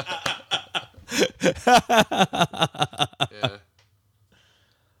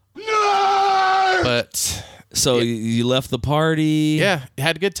 Yeah. But so you left the party. yeah,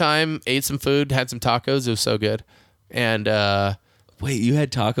 had a good time. Ate some food. Had some tacos. It was so good. And Wait, you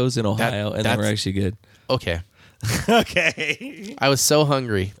had tacos in Ohio, and they were actually good. okay. Okay. I was so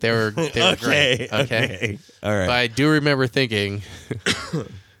hungry. They were great. Okay. All right. But I do remember thinking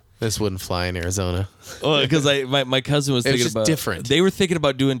this wouldn't fly in Arizona. Well, because my cousin was It was thinking just about different. They were thinking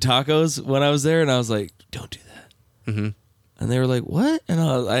about doing tacos when I was there, and I was like, "Don't do that." Mm-hmm. And they were like, "What?" And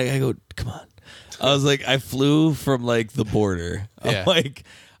I go, "Come on." I was like, I flew from like the border. Yeah. I'm like,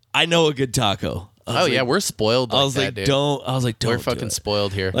 I know a good taco. Oh yeah, we're spoiled. I was like, dude. don't. We're do fucking it.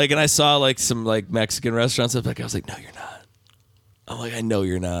 spoiled here. Like, and I saw like some like Mexican restaurants. I was like, no, you're not. I'm like, I know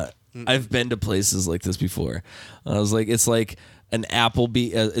you're not. I've been to places like this before. I was like, it's like an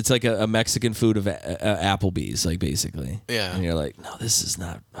Applebee. It's like a Mexican food of Applebee's, like basically. Yeah. And you're like, no, this is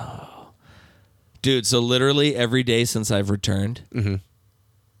not. Oh. Dude, so literally every day since I've returned,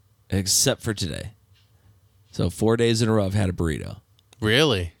 except for today. So 4 days in a row, I've had a burrito.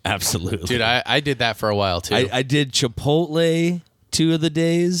 Really? Absolutely. Dude, I did that for a while too. I did Chipotle 2 of the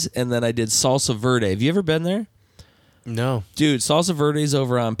days, and then I did Salsa Verde. Have you ever been there? No. Dude, Salsa Verde's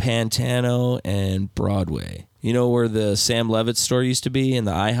over on Pantano and Broadway. You know where the Sam Levitt store used to be and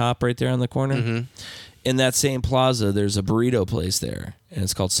the IHOP right there on the corner? Mm-hmm. In that same plaza, there's a burrito place there, and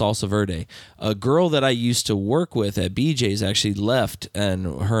it's called Salsa Verde. A girl that I used to work with at BJ's actually left,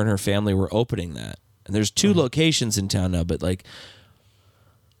 and her family were opening that. And there's 2 locations in town now, but like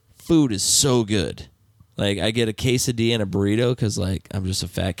food is so good. Like I get a quesadilla and a burrito because like I'm just a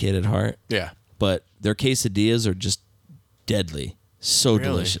fat kid at heart. Yeah. But their quesadillas are just deadly, so Really?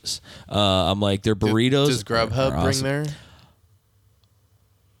 delicious. I'm like their burritos. Does Grubhub are bring awesome. there?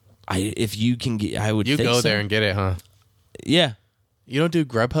 If you can get, I would. You think go so. there and get it, huh? Yeah. You don't do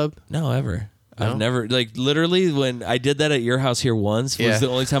Grubhub? No, ever. No? I've never like literally when I did that at your house here once was Yeah. the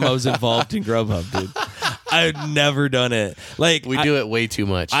only time I was involved in Grubhub, dude. I've never done it. Like We do it way too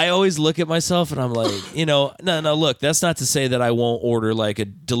much. I always look at myself and I'm like, no, look, that's not to say that I won't order like a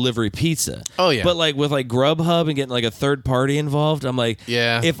delivery pizza. Oh, yeah. But like with like Grubhub and getting like a third party involved, I'm like,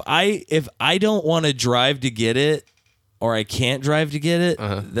 Yeah. if I don't want to drive to get it or I can't drive to get it,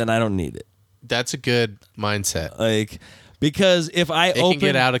 then I don't need it. That's a good mindset. Like, because if I can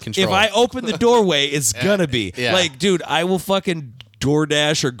get out of control. If I open the doorway, it's gonna be. Yeah. Like, dude, I will fucking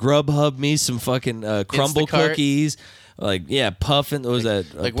DoorDash or Grubhub me some fucking crumble Instacart. cookies. Like, yeah, puffin. What was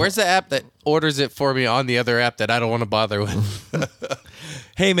that? Like, where's the app that orders it for me on the other app that I don't want to bother with?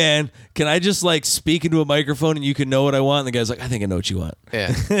 Hey, man, can I just, like, speak into a microphone and you can know what I want? And the guy's like, I think I know what you want.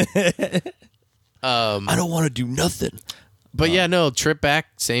 Yeah. I don't want to do nothing. But yeah, no, trip back,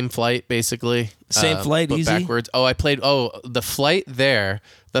 same flight, basically. Same flight, but easy? backwards. Oh, I played. Oh, the flight there.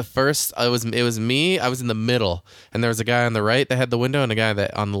 The first, it was me. I was in the middle, and there was a guy on the right that had the window, and a guy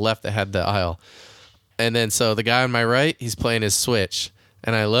that on the left that had the aisle. And then so the guy on my right, he's playing his Switch,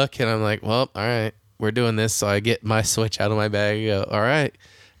 and I look, and I'm like, well, all right, we're doing this. So I get my Switch out of my bag. I go, all right.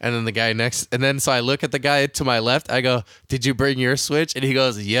 And then the guy next, and then so I look at the guy to my left. I go, "Did you bring your Switch?" And he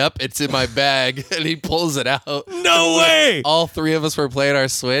goes, "Yep, it's in my bag." And he pulls it out. No way! All three of us were playing our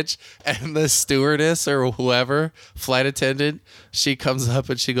Switch, and the stewardess or whoever, flight attendant, she comes up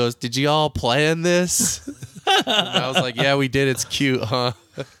and she goes, "Did you all plan this?" And I was like, "Yeah, we did. It's cute, huh?"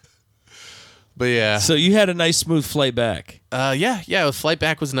 But yeah, So you had a nice, smooth flight back. yeah. The flight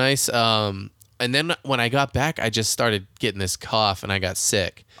back was nice. And then when I got back, I just started getting this cough, and I got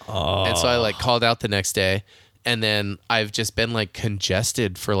sick. Oh. And so I like called out the next day, and then I've just been like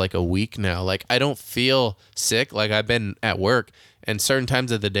congested for like a week now. Like I don't feel sick. Like I've been at work, and certain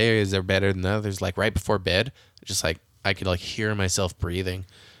times of the days are better than others. Like right before bed, just like I could like hear myself breathing,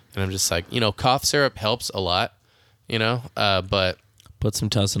 and I'm just like, cough syrup helps a lot, but Put some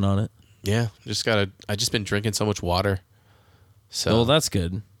tussin on it. yeah, I just been drinking so much water. So Well, that's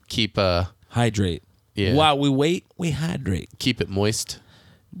good. keep Hydrate. Yeah. While we wait, we hydrate. keep it moist.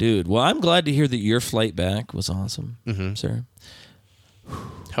 Dude, well, I'm glad to hear that your flight back was awesome, sir.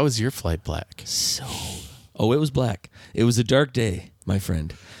 How was your flight back? Oh, it was black. It was a dark day, my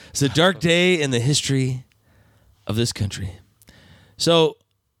friend. It's a dark day in the history of this country. So,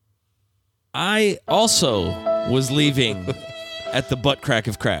 I also was leaving at the butt crack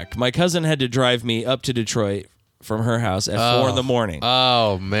of crack. My cousin had to drive me up to Detroit from her house at 4 in the morning.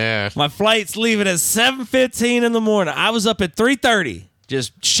 Oh man. My flight's leaving at 7:15 in the morning. I was up at 3:30.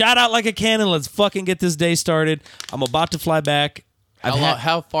 Just shot out like a cannon. Let's fucking get this day started. I'm about to fly back.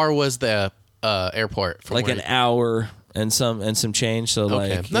 How far was the airport? From Like where an hour and some change. So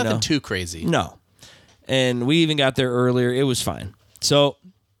Okay, like nothing too crazy. No. And we even got there earlier. It was fine. So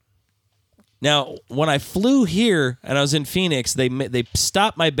now, when I flew here and I was in Phoenix, they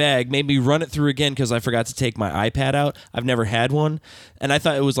stopped my bag, made me run it through again because I forgot to take my iPad out. I've never had one. And I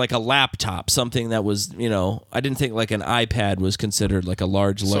thought it was like a laptop, something that was, I didn't think like an iPad was considered like a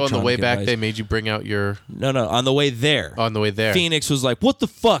large electronic So on the way back, device. they made you bring out your. No, on the way there. On the way there, Phoenix was like, "What the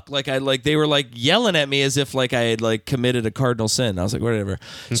fuck?" They were like yelling at me as if like I had like committed a cardinal sin. I was like, whatever.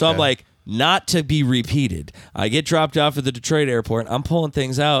 So I'm like, not to be repeated. I get dropped off at the Detroit airport. I'm pulling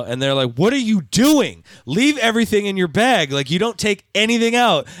things out, and they're like, "What are you doing? Leave everything in your bag. Like you don't take anything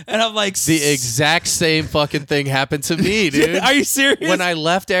out." And I'm like, the exact same fucking thing happened to me, dude. Are you serious? When I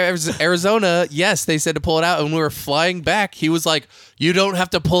left Arizona, yes, they said to pull it out, and when we were flying back, he was like, "You don't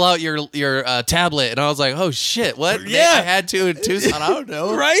have to pull out your tablet," and I was like, "Oh shit, what?" Yeah. I had to in Tucson. I don't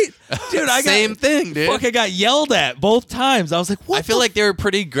know, right, dude? Same thing, dude. Fuck, I got yelled at both times. I was like, "What?" I feel like they were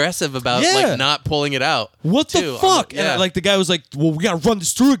pretty aggressive about like not pulling it out. What the too. fuck? Yeah. And like the guy was like, "Well, we gotta run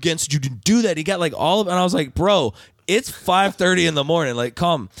this through again." So you didn't do that. He got like all of it, and I was like, "Bro, it's 5:30 in the morning. Like,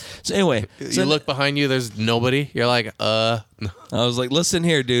 calm." So anyway, You look behind you. There's nobody. You're like, I was like, "Listen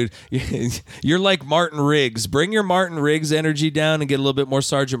here, dude. You're like Martin Riggs. Bring your Martin Riggs energy down and get a little bit more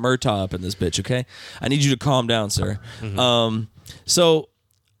Sergeant Murtaugh up in this bitch, okay? I need you to calm down, sir." So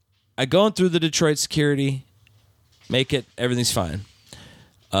I going through the Detroit security, make it. Everything's fine.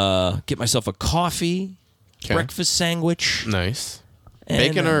 Get myself a coffee, breakfast sandwich, nice. and,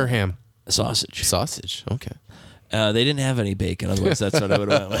 Bacon or ham? sausage. Sausage. Okay. They didn't have any bacon, otherwise that's what I would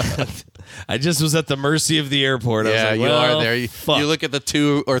have went with. I just was at the mercy of the airport. I was Yeah, like, you well, are there. You look at the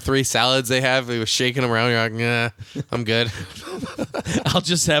 2 or 3 salads they have. They were shaking them around. You're like, nah, I'm good. I'll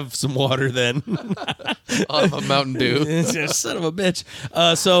just have some water then. I'll have a Mountain Dew. Son of a bitch.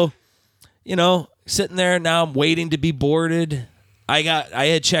 So, sitting there now, I'm waiting to be boarded. I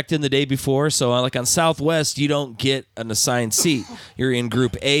had checked in the day before, so like on Southwest, you don't get an assigned seat. You're in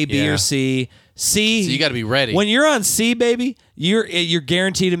Group A, B, Yeah. or C. C. So you got to be ready. When you're on C, baby, you're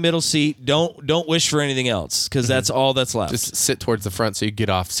guaranteed a middle seat. Don't wish for anything else because that's all that's left. Just sit towards the front so you get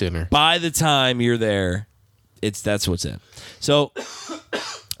off sooner. By the time you're there, that's what's in. So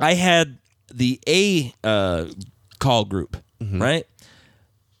I had the A call group, right?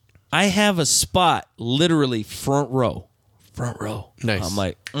 I have a spot literally front row. front row. Nice. I'm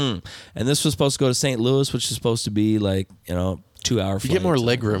like, And this was supposed to go to St. Louis, which is supposed to be like, 2-hour flight. You get more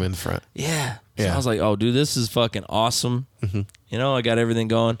leg room in the front. Yeah. So Yeah. I was like, oh, dude, this is fucking awesome. I got everything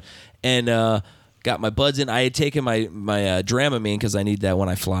going. And got my buds in. I had taken my Dramamine because I need that when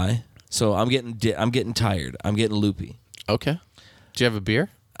I fly. So I'm getting tired. I'm getting loopy. Okay. Do you have a beer?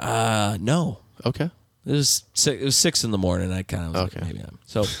 No. Okay. It was 6 in the morning. I kind of was Okay. like, maybe I'm.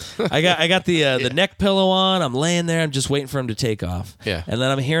 So I got the neck pillow on. I'm laying there. I'm just waiting for him to take off. Yeah. And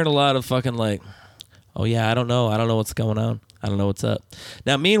then I'm hearing a lot of fucking like, oh yeah, I don't know what's going on. I don't know what's up.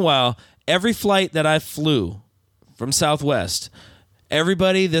 Now, meanwhile, every flight that I flew from Southwest,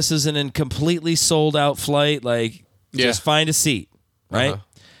 everybody, this is an completely sold out flight. Like, just find a seat, right?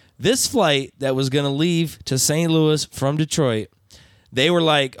 This flight that was going to leave to St. Louis from Detroit, they were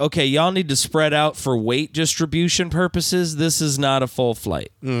like, okay, y'all need to spread out for weight distribution purposes. This is not a full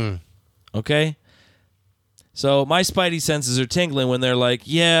flight. Okay? So my spidey senses are tingling when they're like,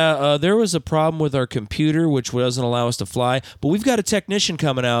 there was a problem with our computer, which doesn't allow us to fly, but we've got a technician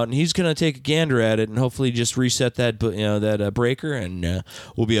coming out, and he's going to take a gander at it and hopefully just reset that breaker, and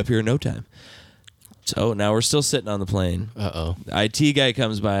we'll be up here in no time. So now we're still sitting on the plane. Uh-oh. The IT guy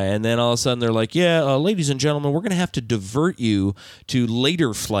comes by, and then all of a sudden they're like, ladies and gentlemen, we're going to have to divert you to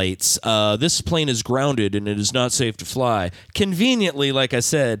later flights. This plane is grounded, and it is not safe to fly. Conveniently, like I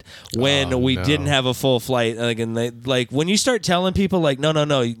said, when we didn't have a full flight, when you start telling people, like,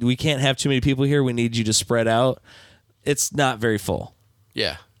 no, we can't have too many people here, we need you to spread out, it's not very full.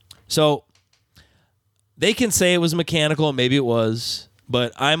 Yeah. So they can say it was mechanical, and maybe it was.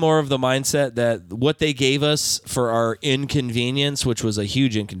 But I'm more of the mindset that what they gave us for our inconvenience, which was a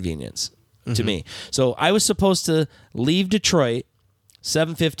huge inconvenience to me. So I was supposed to leave Detroit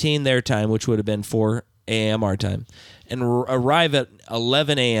 7:15 their time, which would have been 4 a.m. our time, and arrive at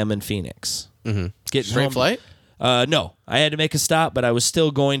 11 a.m. in Phoenix. Getting Straight home. flight? No, I had to make a stop, but I was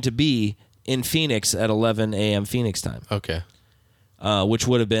still going to be in Phoenix at 11 a.m. Phoenix time. Okay. Which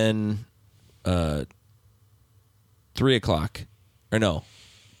would have been 3 o'clock. Or no,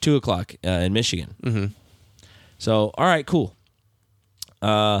 2 o'clock in Michigan. So, all right, cool.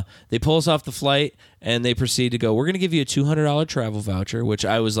 They pull us off the flight, and they proceed to go, we're going to give you a $200 travel voucher, which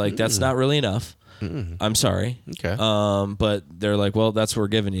I was like, that's not really enough. I'm sorry. Okay. But they're like, well, that's what we're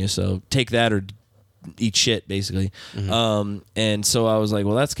giving you, so take that or eat shit, basically. And so I was like,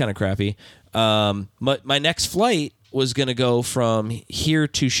 well, that's kind of crappy. My next flight was going to go from here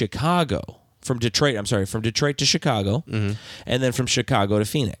to Chicago. From Detroit to Chicago, and then from Chicago to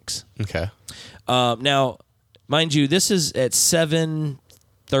Phoenix. Okay. Now, mind you, this is at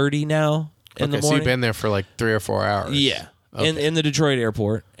 7:30 now in the morning. So you've been there for like 3 or 4 hours. Yeah. Okay. In the Detroit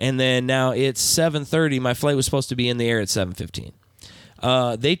airport. And then now it's 7:30. My flight was supposed to be in the air at 7:15.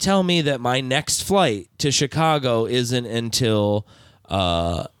 They tell me that my next flight to Chicago isn't until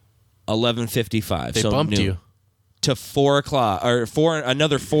 11:55. They bumped noon. you. To 4 o'clock or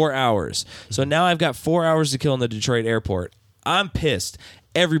another 4 hours. So now I've got 4 hours to kill in the Detroit airport. I'm pissed.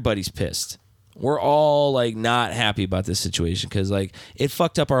 Everybody's pissed. We're all like not happy about this situation because like it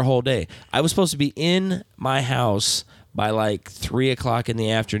fucked up our whole day. I was supposed to be in my house by like 3 o'clock in the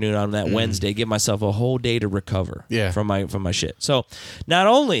afternoon on that Wednesday, give myself a whole day to recover from my shit. So not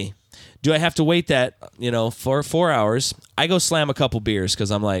only do I have to wait that, for 4 hours, I go slam a couple beers because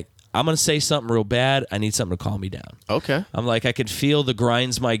I'm like, I'm going to say something real bad. I need something to calm me down. Okay. I'm like, I could feel the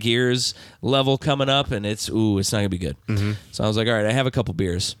grinds my gears level coming up, and it's not going to be good. So I was like, all right, I have a couple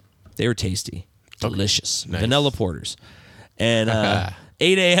beers. They were tasty. Delicious. Nice. Vanilla porters. And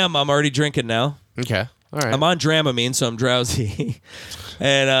 8 a.m., I'm already drinking now. Okay. All right. I'm on Dramamine, so I'm drowsy.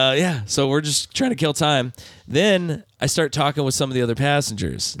 And so we're just trying to kill time. Then I start talking with some of the other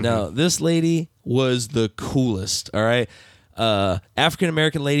passengers. Now, this lady was the coolest, all right?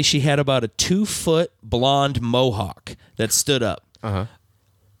 African-American lady. She had about a 2-foot blonde mohawk that stood up.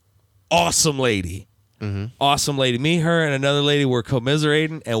 Awesome lady. Awesome lady. Me, her, and another lady were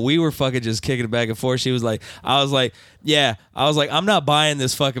commiserating, and we were fucking just kicking it back and forth. She was like, I was like, I'm not buying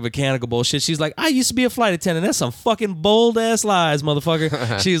this fucking mechanical bullshit. She's like, I used to be a flight attendant. That's some fucking bold-ass lies,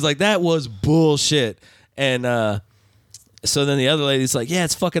 motherfucker. She's like, that was bullshit. And so then the other lady's like, yeah,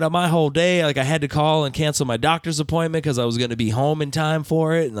 it's fucking up my whole day. Like, I had to call and cancel my doctor's appointment because I was going to be home in time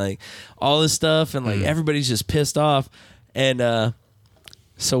for it, and like all this stuff, and like everybody's just pissed off. And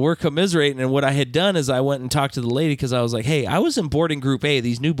so we're commiserating, and what I had done is I went and talked to the lady because I was like, hey, I was in boarding group A.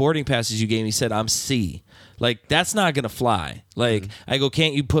 These new boarding passes you gave me said I'm C. Like, that's not going to fly. Like, I go,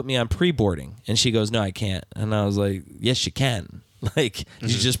 can't you put me on pre-boarding? And she goes, no, I can't. And I was like, yes, you can. Like, you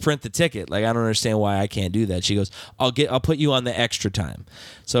just print the ticket. Like, I don't understand why I can't do that. She goes, I'll put you on the extra time.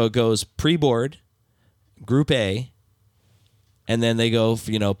 So it goes pre-board, group A, And then they go,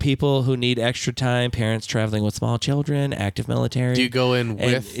 people who need extra time, parents traveling with small children, active military. Do you go in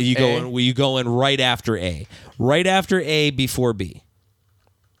with you A? you go in right after A. Right after A before B.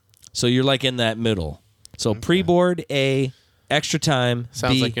 So you're like in that middle. So pre-board A, extra time.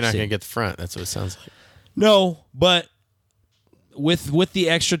 Sounds B, like you're not C. going to get the front. That's what it sounds like. No, but with the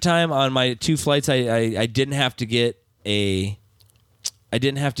extra time on my 2 flights, I didn't have to get a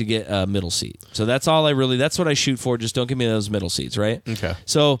middle seat. So that's what I shoot for. Just don't give me those middle seats, right? Okay.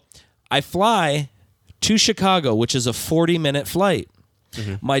 So I fly to Chicago, which is a 40-minute flight.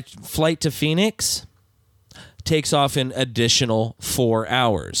 Mm-hmm. My flight to Phoenix takes off an additional 4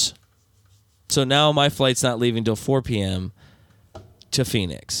 hours. So now my flight's not leaving till 4 p.m. to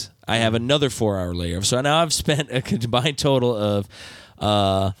Phoenix. I have another 4-hour layover. So now I've spent a combined total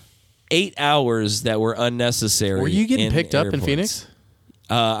of 8 hours that were unnecessary. Were you getting picked up in airports. Phoenix?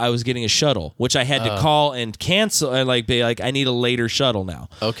 I was getting a shuttle, which I had to call and cancel and be like, I need a later shuttle now.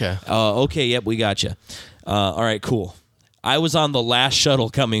 Okay. Okay, yep, we got you. All right, cool. I was on the last shuttle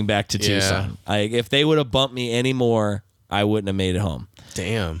coming back to Tucson. If they would have bumped me anymore, I wouldn't have made it home.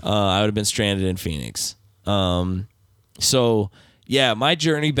 Damn. I would have been stranded in Phoenix. So, yeah, my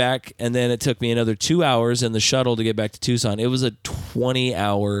journey back, and then it took me another 2 hours in the shuttle to get back to Tucson. It was a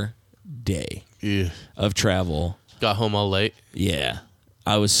 20-hour day of travel. Got home all late? Yeah.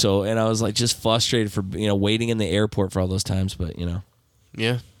 I was just frustrated for, waiting in the airport for all those times, but,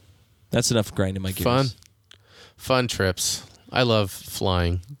 Yeah. that's enough grinding my gears. Fun trips. I love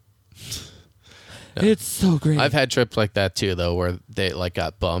flying. No. It's so great. I've had trips like that too, though, where they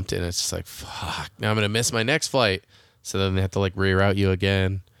got bumped, and it's just like, fuck. Now I'm gonna miss my next flight, so then they have to reroute you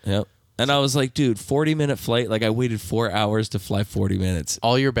again. Yep. And I was like, dude, 40-minute flight. I waited 4 hours to fly 40 minutes.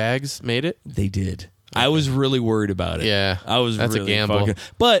 All your bags made it? They did. I was really worried about it. Yeah, that's a gamble.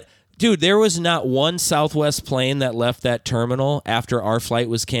 But dude, there was not one Southwest plane that left that terminal after our flight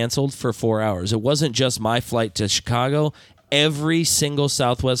was canceled for 4 hours. It wasn't just my flight to Chicago. Every single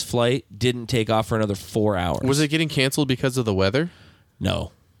Southwest flight didn't take off for another 4 hours. Was it getting canceled because of the weather?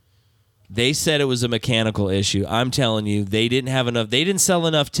 No. They said it was a mechanical issue. I'm telling you, they didn't have enough. They didn't sell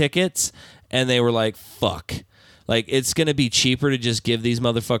enough tickets, and they were like, fuck. It's going to be cheaper to just give these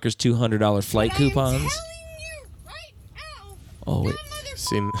motherfuckers $200 flight coupons. Oh, wait.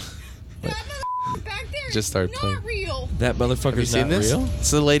 Seen. Back there Just started playing. real. That motherfucker's Have you not seen this? real?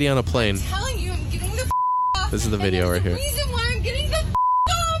 It's the lady on a plane. I'm telling you, I'm getting the off. This is the video And right here. there's a reason why I'm getting the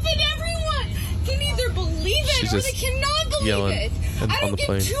off, and everyone can either believe it She's or just they cannot believe yelling it. on I don't the give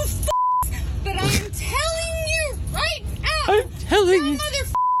plane. two but I am telling you right now. I'm telling you.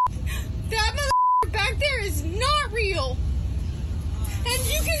 That motherfucker back there is not real. And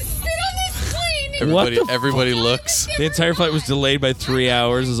you can sit on this plane and Everybody looks. The entire flight was delayed by 3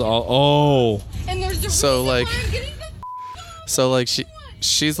 hours. Is all. Oh. And there's a So, reason like- why I'm getting the So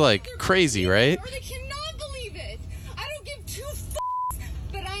she's crazy, right? Or they cannot believe it. I don't give two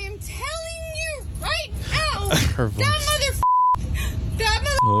but I am telling you right now. Her voice. That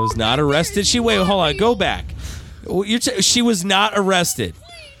Was not arrested. Hold on. Go back. She was not arrested.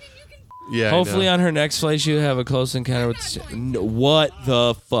 Yeah. Hopefully, I know. on her next flight, she'll have a close encounter with. What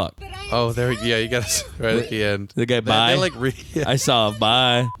the fuck? Oh, there. Yeah, you got us right at the end. The guy bye. Yeah. I saw a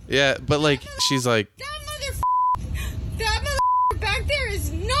bye. Yeah, but she's like, that back there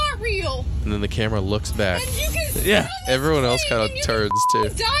is not real. and then the camera looks back. And you can sit Yeah. on this Everyone else plane kind and of you turns can too.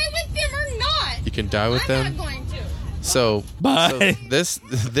 Die with them or not. You can die with I'm them. not going to. So Bye. this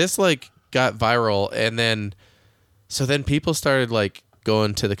got viral, and then people started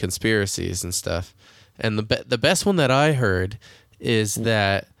going to the conspiracies and stuff. And the best one that I heard is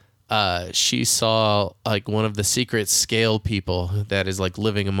that she saw one of the secret scale people that is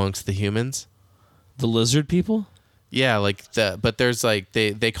living amongst the humans. The lizard people? Yeah, but there's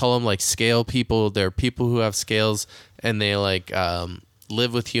they call them scale people. They're people who have scales, and they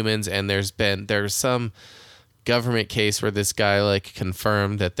live with humans. And there's some government case where this guy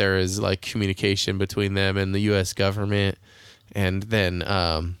confirmed that there is communication between them and the U.S. government, and then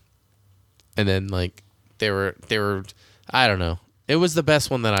they were I don't know. It was the best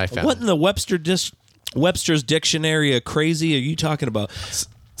one that I found. What in the Webster's dictionary of crazy are you talking about?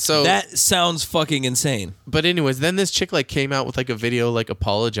 So That sounds fucking insane. But anyways, then this chick came out with a video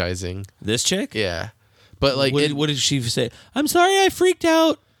apologizing. This chick? Yeah, but what did she say? I'm sorry, I freaked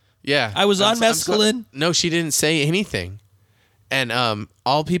out. yeah, I was on mescaline. No, she didn't say anything. And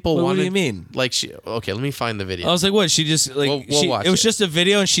all people wanted. What do you mean? Okay, let me find the video. I was like, what? She just We'll watch it was it. just a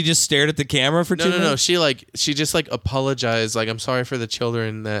video, and she just stared at the camera for 2 minutes. No. She just apologized. I'm sorry for the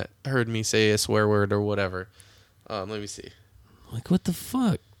children that heard me say a swear word or whatever. Let me see. What the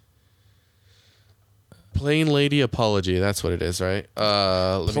fuck? Plain lady apology. That's what it is, right?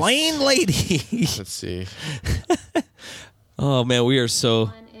 Plain lady. Let's see. Oh, man, we are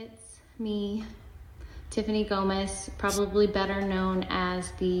so... It's me, Tiffany Gomez, probably better known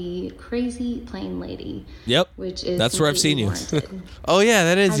as the crazy plain lady. Yep. Which is that's where I've seen you. Oh, yeah,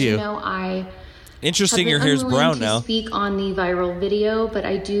 that is As you. you know, I Interesting, your have been hair's unwilling brown to now. speak on the viral video, but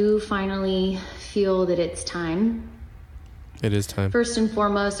I do finally feel that it's time. It is time. First and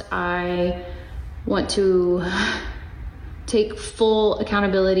foremost, I want to take full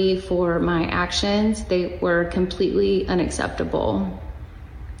accountability for my actions. They were completely unacceptable.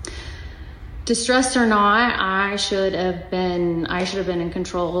 Distressed or not, I should have been in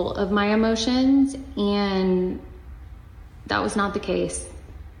control of my emotions, and that was not the case.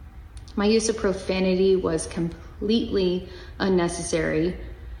 My use of profanity was completely unnecessary.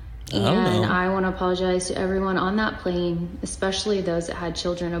 And I want to apologize to everyone on that plane, especially those that had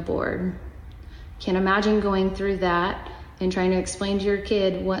children aboard. Can't imagine going through that and trying to explain to your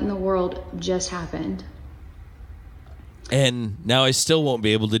kid what in the world just happened. And now I still won't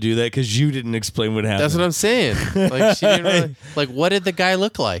be able to do that because you didn't explain what happened. That's what I'm saying. Like, she didn't really, like, what did the guy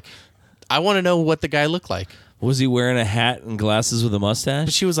look like? I want to know what the guy looked like. Was he wearing a hat and glasses with a mustache?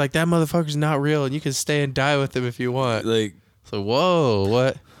 But she was like, that motherfucker's not real, and you can stay and die with him if you want. Like, so, whoa,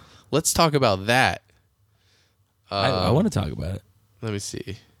 what? Let's talk about that. I want to talk about it. Let me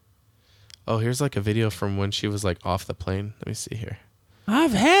see. Oh, here's like a video from when she was like off the plane. Let me see here.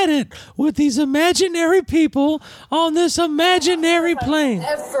 I've had it with these imaginary people on this imaginary plane.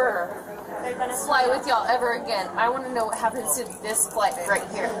 Ever fly with y'all ever again. I want to know what happens to this flight right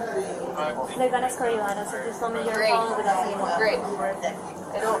here. They're gonna escort you out, so just let me your Great. phone without anymore. Great.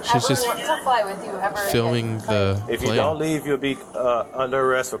 I don't She's ever just want to fly with you ever filming again. the If you plane. don't leave, you'll be under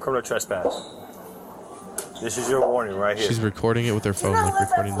arrest for criminal trespass. This is your warning right here. She's recording it with her phone, like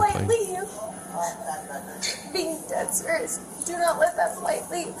recording the plane. leave. Being dead serious. Do not let that flight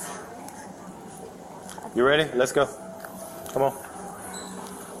leave. You ready? Let's go. Come on.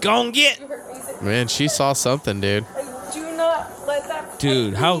 Gon' get. Man, she saw something, dude. Do not let that flight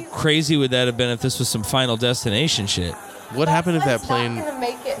Dude, how leave. crazy would that have been if this was some Final Destination shit? What happened if that Flight's plane? not gonna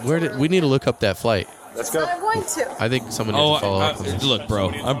make it. Where did we need to look up that flight? Let's I'm go. going to. I think someone needs to follow up on this. Look, bro,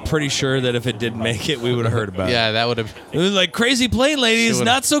 I'm pretty sure that if it didn't make it, we would have heard about it. Yeah, that would have. It was like crazy plane lady is Should've-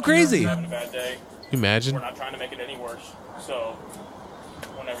 not so crazy. Having a bad day. Imagine. We're not trying to make it any worse. So,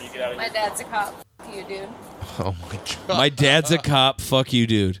 whenever you get out of My here, dad's a cop. F you, dude. Oh my god. My dad's a cop. Fuck you,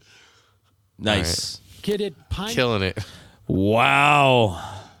 dude. Nice. Killing it. Wow.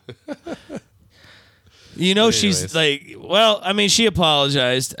 You know, she's Anyways. like, well, I mean, she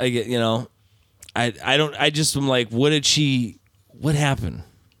apologized. I get, you know, I just am like, what happened?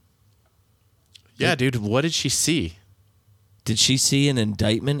 Yeah, dude. What did she see? Did she see an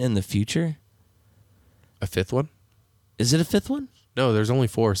indictment in the future? A fifth one? Is it a fifth one? No, there's only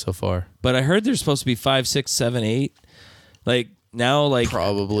 4 so far. But I heard there's supposed to be 5, 6, 7, 8. Like now, like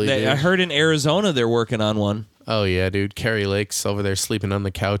Probably. I Dude. heard in Arizona they're working on one. Oh yeah, dude. Carrie Lake's over there sleeping on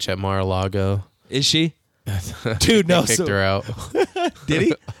the couch at Mar-a-Lago. Is she? Dude, no. They kicked her out. Did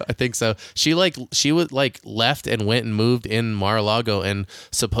he? I think so. She was left and went and moved in Mar-a-Lago and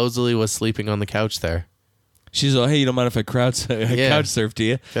supposedly was sleeping on the couch there. She's like, hey, you don't mind if I couch surf to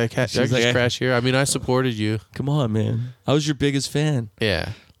you? I just like, crash here. I mean, I supported you. Come on, man. I was your biggest fan.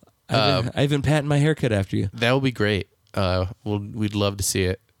 Yeah. I even patted my haircut after you. That would be great. We'd love to see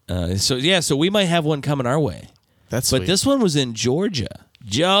it. So we might have one coming our way. That's sweet. But this one was in Georgia.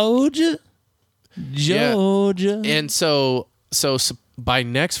 Georgia. And so by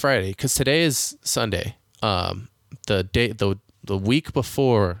next Friday, because today is Sunday, the week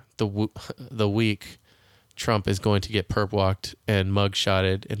before the week, Trump is going to get perp walked and mug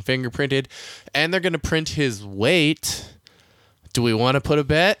shotted and fingerprinted, and they're going to print his weight. Do we want to put a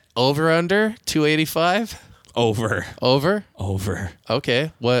bet over under 285? Over.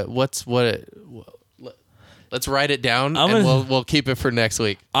 Okay. Let's write it down we'll keep it for next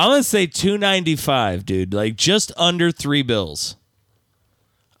week. I'm going to say 295, dude. Like just under 3 bills.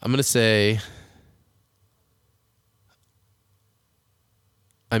 I'm going to say,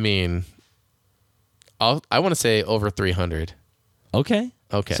 I mean, I want to say over 300. Okay.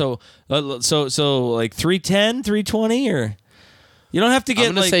 Okay. So like 310, 320 or you don't have to get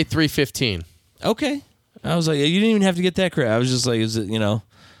I'm going to say 315. Okay. I was like, you didn't even have to get that crap. I was just like, is it,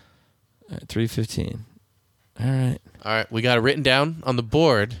 315. All right. We got it written down on the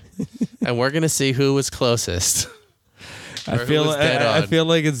board, and we're going to see who was closest. I feel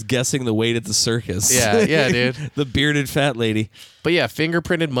like it's guessing the weight at the circus. Yeah, dude. The bearded fat lady. But yeah,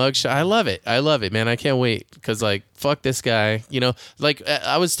 fingerprinted mugshot. I love it, man. I can't wait because, like, fuck this guy. Like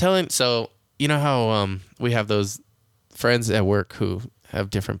I was telling, so, you know how we have those friends at work who have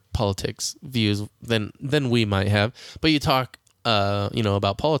different politics views than we might have, but you talk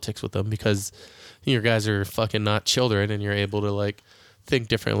about politics with them because your guys are fucking not children and you're able to like think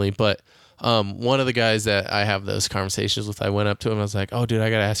differently. But one of the guys that I have those conversations with, I went up to him, I was like, oh dude,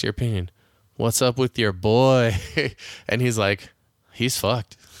 I gotta ask your opinion. What's up with your boy? And he's like, he's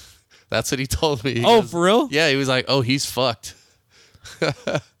fucked. That's what he told me. He goes, for real? Yeah, he was like, oh, he's fucked.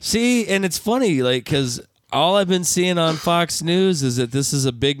 See, and it's funny, like, because all I've been seeing on Fox News is that this is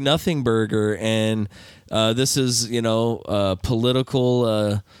a big nothing burger, and this is, political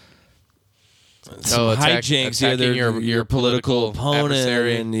hijinks. Attacking your political opponent,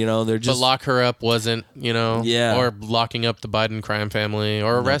 adversary. and they're just. But lock her up wasn't, Yeah. or locking up the Biden crime family,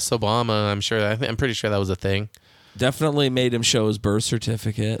 or arrest Obama. I'm pretty sure that was a thing. Definitely made him show his birth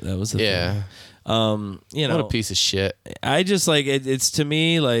certificate. That was the thing. What a piece of shit. I just like it's to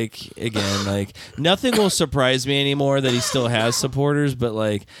me like, again, like nothing will surprise me anymore that he still has supporters, but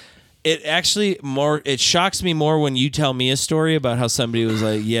like it shocks me more when you tell me a story about how somebody was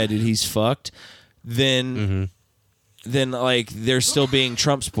like, yeah, dude, he's fucked, than like they're still being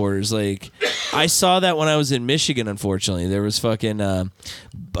Trump supporters. Like I saw that when I was in Michigan. Unfortunately, there was fucking they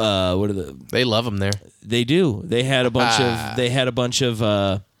love him there. They do. They had a bunch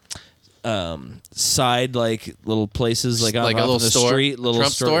of side like little places like on like a little the store? street, little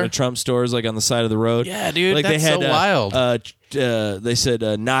Trump stores like on the side of the road. Yeah, dude, like that's they had, so wild. They said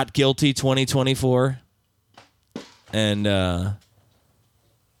not guilty 2024, and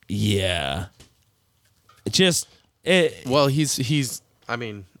yeah, well, he's. I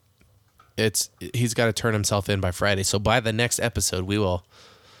mean, he's got to turn himself in by Friday. So by the next episode, we'll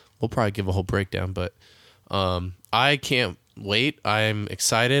probably give a whole breakdown. But I can't wait. I'm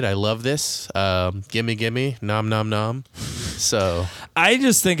excited. I love this. Gimme, nom nom nom. So I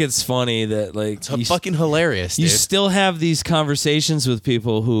just think it's funny that like it's fucking hilarious. You dude. still have these conversations with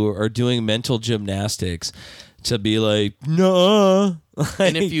people who are doing mental gymnastics to be like, no.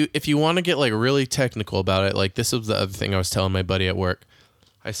 And if you want to get like really technical about it, like this was the other thing I was telling my buddy at work.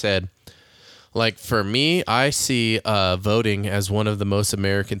 I said, like, for me, I see voting as one of the most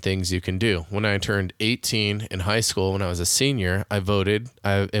American things you can do. When I turned 18 in high school, when I was a senior, I voted.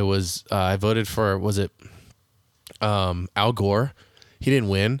 I voted for, was it Al Gore? He didn't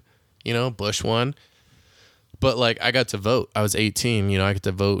win. Bush won. But, like, I got to vote. I was 18. I got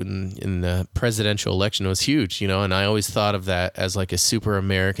to vote in the presidential election. It was huge, and I always thought of that as, like, a super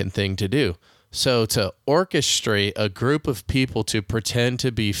American thing to do. So to orchestrate a group of people to pretend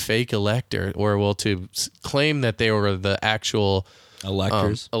to be fake electors, or to claim that they were the actual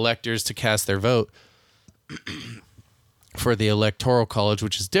electors to cast their vote for the Electoral College,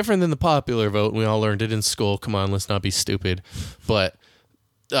 which is different than the popular vote. We all learned it in school. Come on, let's not be stupid. But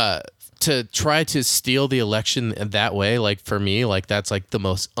to try to steal the election that way, like for me, like that's like the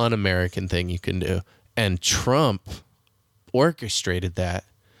most un-American thing you can do. And Trump orchestrated that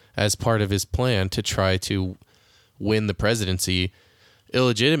as part of his plan to try to win the presidency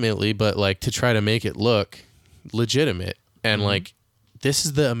illegitimately, but like to try to make it look legitimate. And like, this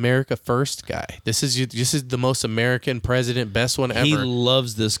is the America First guy. This is the most American president, best one ever. He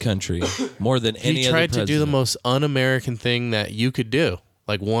loves this country more than any other president. He tried to do the most un-American thing that you could do.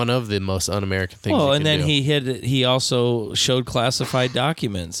 Like one of the most un-American things. Well, you and can then do. he also showed classified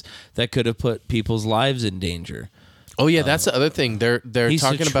documents that could have put people's lives in danger. Oh yeah, that's the other thing. They're he's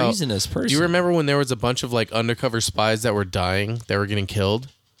talking a about. treasonous person. Do you remember when there was a bunch of like undercover spies that were dying? They were getting killed,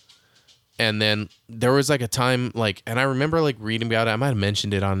 and then there was like a time like, and I remember like reading about it. I might have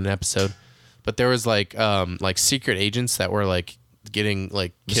mentioned it on an episode, but there was like secret agents that were like getting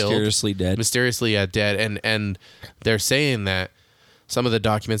like killed, mysteriously dead, and they're saying that some of the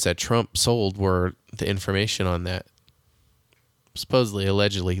documents that Trump sold were the information on that. Supposedly,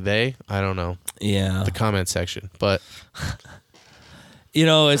 allegedly, I don't know. Yeah. The comment section. But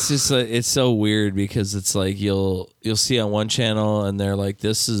it's just it's so weird because it's like you'll see on one channel and they're like,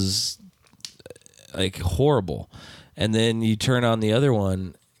 this is like horrible. And then you turn on the other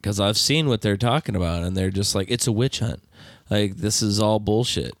one because I've seen what they're talking about and they're just like, it's a witch hunt. Like, this is all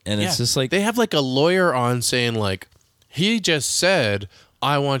bullshit. And it's just like, they have like a lawyer on saying like, he just said,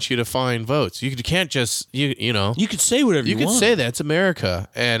 I want you to find votes. You can't just, you know. You could say whatever you want. You could say that. It's America.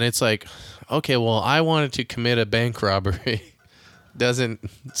 And it's like, okay, well, I wanted to commit a bank robbery. Doesn't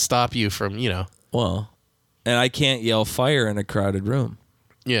stop you from, Well, and I can't yell fire in a crowded room.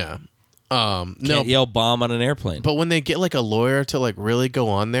 Yeah. Can't yell bomb on an airplane. But when they get like a lawyer to like really go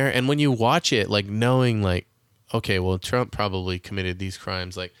on there, and when you watch it, like knowing like, okay, well, Trump probably committed these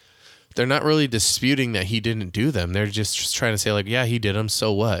crimes, like, they're not really disputing that he didn't do them. They're just trying to say like, yeah, he did them.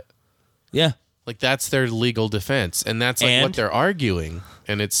 So what? Yeah. Like, that's their legal defense. And that's like what they're arguing.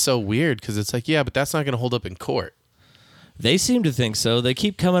 And it's so weird because it's like, yeah, but that's not going to hold up in court. They seem to think so. They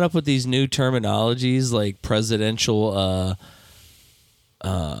keep coming up with these new terminologies like presidential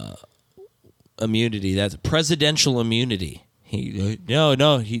immunity. That's presidential immunity.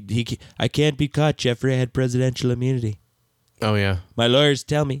 I can't be caught, Jeffrey. I had presidential immunity. Oh, yeah. My lawyers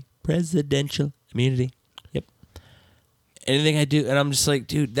tell me presidential immunity. Yep. Anything I do, and I'm just like,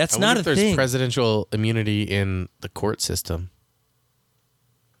 dude, that's not a thing. There's presidential immunity in the court system.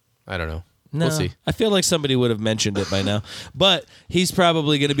 I don't know. No, we'll see. I feel like somebody would have mentioned it by now. But he's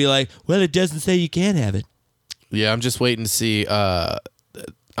probably going to be like, well, it doesn't say you can't have it. Yeah, I'm just waiting to see. I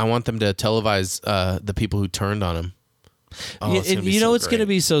want them to televise the people who turned on him. Oh, and you know what's going to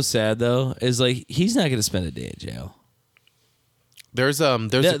be so sad, though, is like he's not going to spend a day in jail.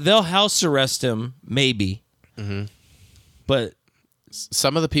 They'll house arrest him, maybe. Mm-hmm. But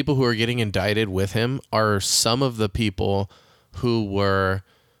some of the people who are getting indicted with him are some of the people who were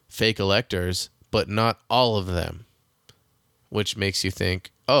fake electors, but not all of them, which makes you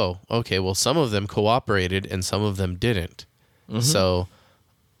think, oh, okay, well, some of them cooperated and some of them didn't. Mm-hmm. So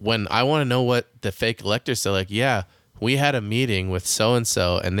when I want to know what the fake electors say, like, yeah, we had a meeting with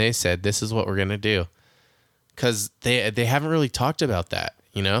so-and-so and they said, this is what we're going to do. Because they haven't really talked about that,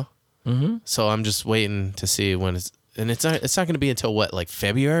 you know? Mm-hmm. So I'm just waiting to see when it's... And it's not going to be until what, like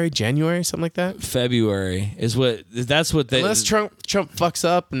February, January, something like that. February is that's what they. Unless Trump fucks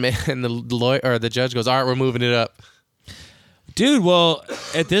up and the lawyer or the judge goes, all right, we're moving it up. Dude, well,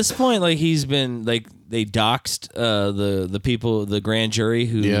 at this point, like he's been like they doxed the people, the grand jury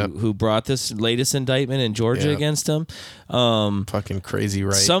who brought this latest indictment in Georgia against him. Fucking crazy,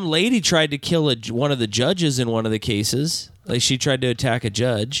 right? Some lady tried to kill one of the judges in one of the cases. Like she tried to attack a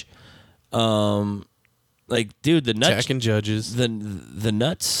judge. Like, dude, the nuts. Attacking judges. The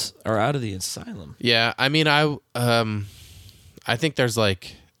nuts are out of the asylum. Yeah, I mean, I think there's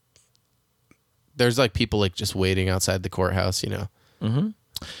people like just waiting outside the courthouse, you know. Mm-hmm.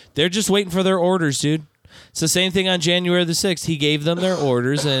 They're just waiting for their orders, dude. It's the same thing on January the 6th. He gave them their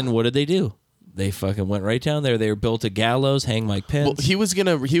orders, and what did they do? They fucking went right down there. They built a gallows, hang Mike Pence. Well, he was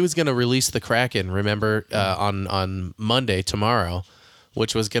gonna release the Kraken. Remember, on Monday, tomorrow.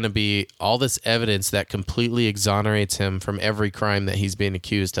 Which was going to be all this evidence that completely exonerates him from every crime that he's being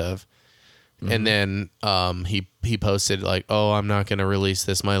accused of. Mm-hmm. And then he posted like, oh, I'm not going to release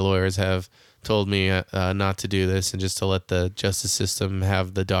this. My lawyers have told me not to do this and just to let the justice system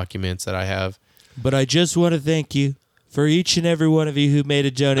have the documents that I have. But I just want to thank you for each and every one of you who made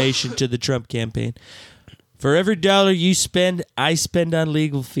a donation to the Trump campaign. For every dollar you spend, I spend on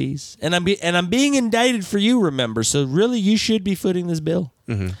legal fees, and I'm being indicted for you. Remember, so really, you should be footing this bill.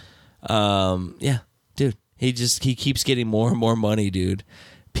 Mm-hmm. Yeah, dude, he keeps getting more and more money, dude.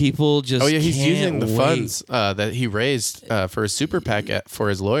 People just he's can't using the wait. funds that he raised for his super PAC for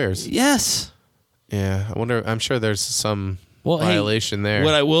his lawyers. Yes. Yeah, I wonder. I'm sure there's some violation there.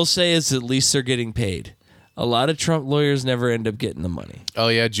 What I will say is, at least they're getting paid. A lot of Trump lawyers never end up getting the money. Oh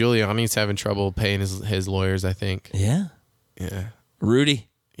yeah, Giuliani's having trouble paying his lawyers, I think. Yeah. Yeah. Rudy.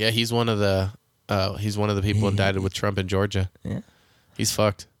 Yeah, he's one of the people indicted with Trump in Georgia. Yeah. He's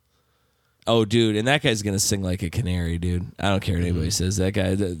fucked. Oh, dude, and that guy's gonna sing like a canary, dude. I don't care what anybody says. That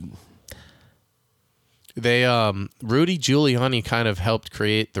guy. Rudy Giuliani kind of helped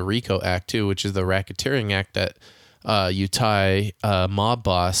create the RICO Act too, which is the racketeering act that you tie a mob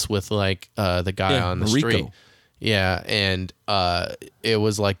boss with like the guy on the RICO. street. Yeah, and it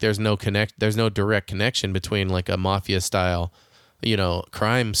was like there's no direct connection between like a mafia style,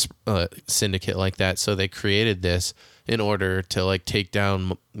 crime syndicate like that. So they created this in order to like take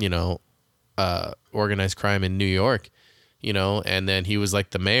down, organized crime in New York, and then he was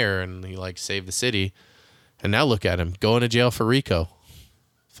like the mayor and he like saved the city. And now look at him going to jail for RICO.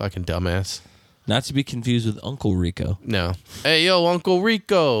 Fucking dumbass. Not to be confused with Uncle Rico. No. Hey, yo, Uncle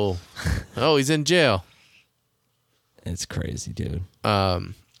Rico. Oh, he's in jail. It's crazy, dude.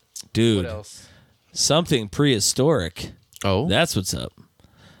 What else? Something prehistoric. Oh? That's what's up.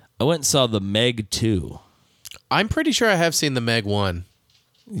 I went and saw the Meg 2. I'm pretty sure I have seen the Meg 1.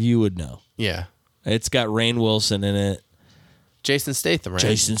 You would know. Yeah. It's got Rainn Wilson in it. Jason Statham, right?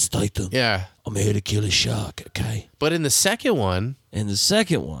 Jason Statham. Yeah. I'm here to kill a shark, okay? But in the second one...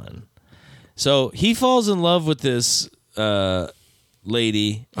 So he falls in love with this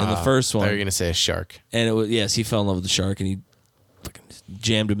lady in the first one. I thought you were going to say a shark. And it was, yes, he fell in love with the shark and he fucking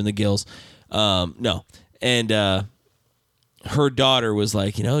jammed him in the gills. No. And her daughter was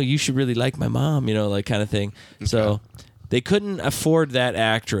like, you should really like my mom, like kind of thing. Okay. So they couldn't afford that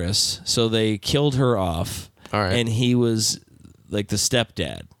actress, so they killed her off. All right. And he was like the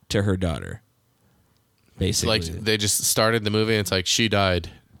stepdad to her daughter. Basically. Like they just started the movie and it's like she died.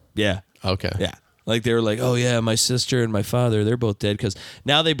 Yeah. Okay. Yeah. Like they were like, oh yeah, my sister and my father, they're both dead. Because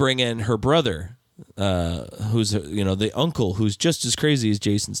now they bring in her brother, who's the uncle, who's just as crazy as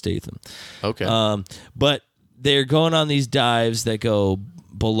Jason Statham. Okay. But they're going on these dives that go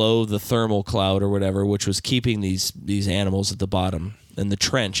below the thermal cloud or whatever, which was keeping these animals at the bottom in the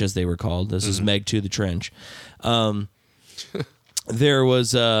trench, as they were called. This is Meg 2, the trench. There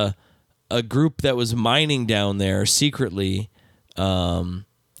was a group that was mining down there secretly, and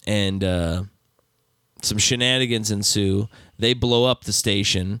some shenanigans ensue. They blow up the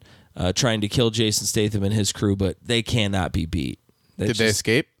station, trying to kill Jason Statham and his crew, but they cannot be beat. Did they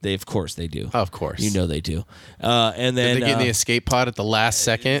escape? Of course they do. Of course. You know they do. And then did they get in the escape pod at the last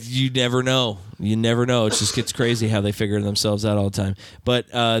second? You never know. You never know. It just gets crazy how they figure themselves out all the time. But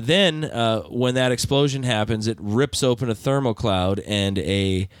then when that explosion happens, it rips open a thermal cloud, and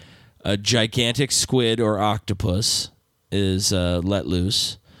a gigantic squid or octopus is let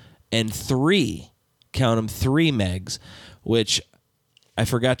loose. And 3 Megs, which I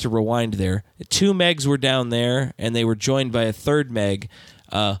forgot to rewind there. 2 Megs were down there, and they were joined by a third Meg,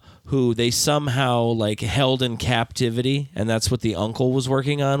 who they somehow like held in captivity, and that's what the uncle was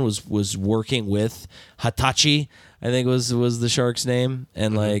working on. Was working with Hitachi, I think was the shark's name,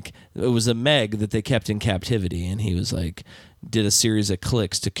 and like it was a Meg that they kept in captivity, and he was like did a series of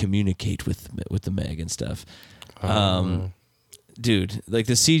clicks to communicate with the Meg and stuff. Dude, like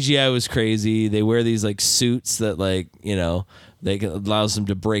the CGI was crazy. They wear these like suits that they allows them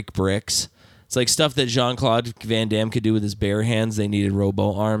to break bricks. It's like stuff that Jean-Claude Van Damme could do with his bare hands. They needed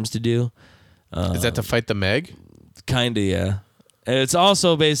robo arms to do. Is that to fight the Meg? Kinda, yeah. And it's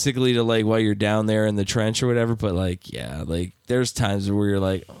also basically to like while you're down there in the trench or whatever. But like, yeah, like there's times where you're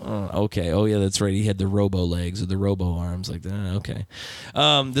like, oh, okay, oh yeah, that's right. He had the robo legs or the robo arms. Like, okay.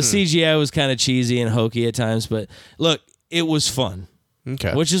 The CGI was kind of cheesy and hokey at times, but look, it was fun.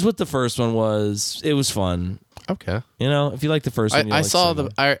 Okay. Which is what the first one was. It was fun. Okay. If you like the first one, I saw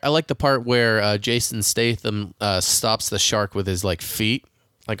I like the part where Jason Statham stops the shark with his like feet,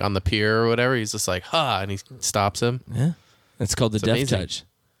 like on the pier or whatever. He's just like, and he stops him. Yeah. It's called the Death amazing. Touch.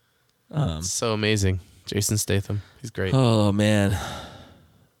 It's so amazing. Jason Statham. He's great. Oh, man.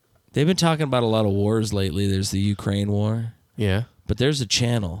 They've been talking about a lot of wars lately. There's the Ukraine war. Yeah. But there's a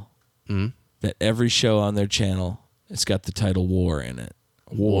channel that every show on their channel, it's got the title War in it.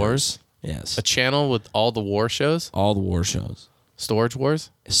 Wars? Yes. A channel with all the war shows? All the war shows. Storage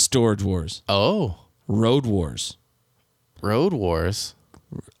Wars? Storage Wars. Oh. Road Wars. Road Wars?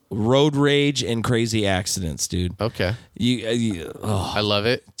 Road rage and crazy accidents, dude. Okay. I love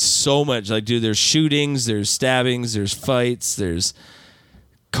it. So much. Like, dude, there's shootings, there's stabbings, there's fights, there's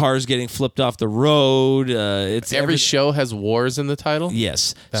cars getting flipped off the road. It's every show has wars in the title?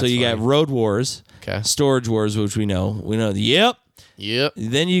 Yes. That's so you funny. got Road Wars, okay. Storage Wars, which we know. Yep.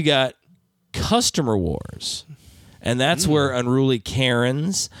 Then you got Customer Wars. And that's where unruly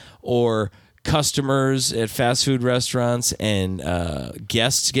Karens or customers at fast food restaurants and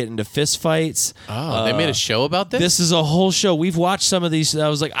guests get into fist fights. Oh, they made a show about this? This is a whole show. We've watched some of these. I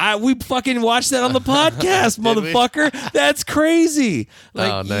was like, we fucking watched that on the podcast, motherfucker. That's crazy.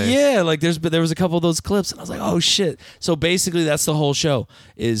 Like, oh, nice. Yeah, like there was a couple of those clips, and I was like, oh shit. So basically, that's the whole show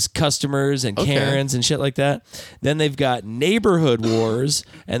is customers and Karens and shit like that. Then they've got Neighborhood Wars,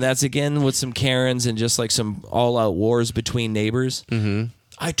 and that's again with some Karens and just like some all-out wars between neighbors. Mm-hmm.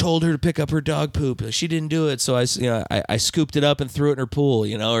 I told her to pick up her dog poop. She didn't do it, so I scooped it up and threw it in her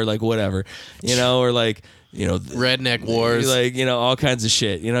pool, or like whatever, or like Redneck Wars, like all kinds of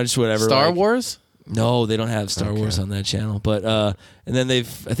shit, just whatever. Star Wars? No, they don't have Star Wars on that channel. But and then I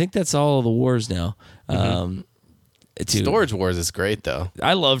think that's all of the wars now. Storage Wars is great though.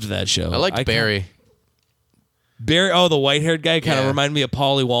 I loved that show. I liked Barry. Barry, the white-haired guy kind of reminded me of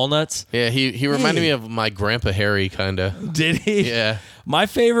Paulie Walnuts. Yeah, he reminded me of my grandpa Harry, kind of. Did he? Yeah. My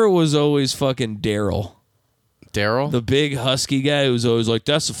favorite was always fucking Daryl. Daryl? The big husky guy who was always like,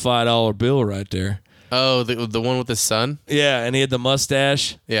 that's a $5 bill right there. Oh, the one with the son? Yeah, and he had the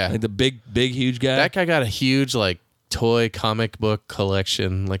mustache. Yeah. Like the big, huge guy. That guy got a huge, like, toy comic book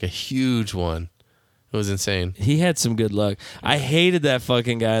collection, like a huge one. It was insane. He had some good luck. I hated that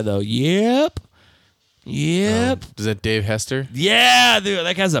fucking guy, though. Yep. Is that Dave Hester? Yeah, dude,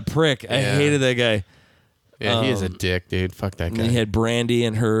 that guy's a prick. I hated that guy. Yeah, he is a dick, dude. Fuck that guy. He had Brandy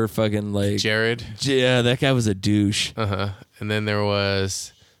and her fucking like Jared. Yeah, that guy was a douche. And then there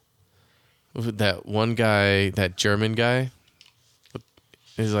was that one guy, that German guy.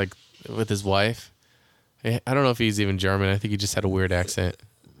 He's like with his wife. I don't know if he's even German. I think he just had a weird accent.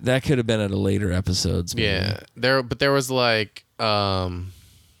 That could have been at a later episodes. Maybe. Yeah, there was like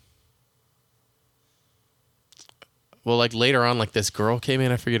well, like later on, like this girl came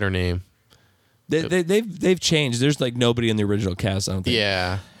in. I forget her name. They've changed. There's like nobody in the original cast, I don't think.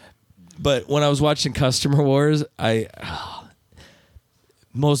 Yeah. But when I was watching Customer Wars,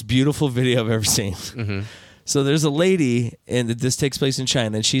 most beautiful video I've ever seen. Mm-hmm. So there's a lady, and this takes place in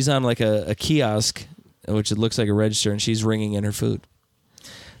China, and she's on like a kiosk, which it looks like a register, and she's ringing in her food.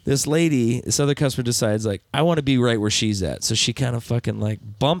 This other customer decides, like, I want to be right where she's at. So she kind of fucking like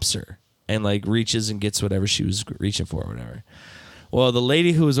bumps her and like reaches and gets whatever she was reaching for or whatever. Well, the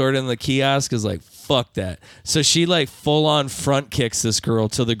lady who was ordering the kiosk is like, fuck that. So she like full on front kicks this girl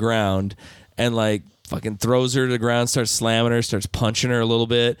to the ground and like fucking throws her to the ground, starts slamming her, starts punching her a little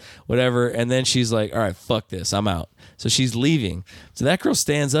bit, whatever. And then she's like, all right, fuck this, I'm out. So she's leaving. So that girl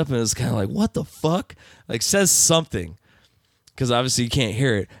stands up and is kind of like, what the fuck? Like says something. Because obviously you can't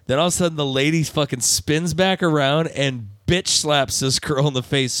hear it. Then all of a sudden the lady fucking spins back around and bitch slaps this girl in the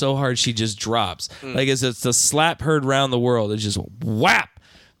face so hard she just drops. Like it's a slap heard around the world. It's just whap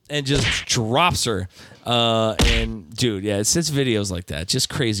and just drops her. And dude, yeah, it's videos like that. Just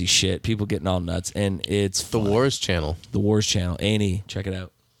crazy shit. People getting all nuts. And it's The Wars Channel. The Wars Channel. A&E. Check it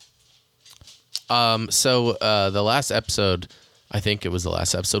out. So the last episode, I think it was the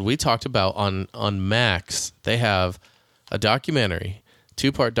last episode, we talked about on Max, they have a documentary,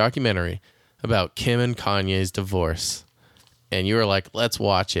 2-part documentary about Kim and Kanye's divorce. And you were like, let's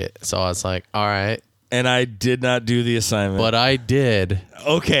watch it. So I was like, all right. And I did not do the assignment. But I did.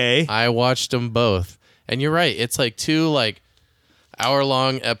 Okay. I watched them both. And you're right. It's like 2 like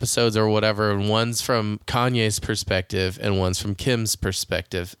hour-long episodes or whatever. And one's from Kanye's perspective and one's from Kim's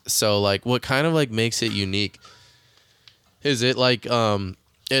perspective. So like what kind of like makes it unique is it like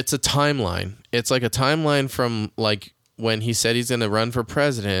it's a timeline. It's like a timeline from like when he said he's going to run for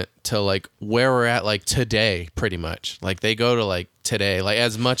president to like where we're at like today, pretty much. Like they go to like today, like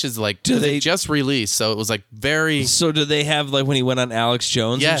as much as like they just released. So it was like very. So do they have like when he went on Alex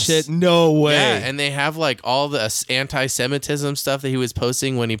Jones Yes. and shit? No way. Yeah, and they have like all the anti-Semitism stuff that he was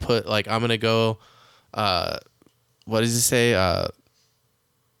posting when he put like I'm gonna go. What does he say?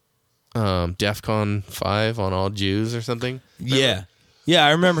 DEFCON 5 on all Jews or something. Remember? Yeah. Yeah,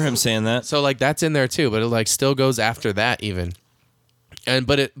 I remember him saying that. So like that's in there too, but it like still goes after that even. And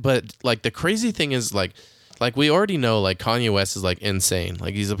but like the crazy thing is like we already know like Kanye West is like insane.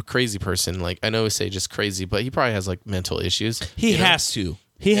 Like he's a crazy person. Like I know we say just crazy, but he probably has like mental issues. He has to.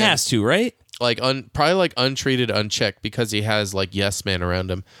 He has to, right? Like probably like untreated, unchecked because he has like yes men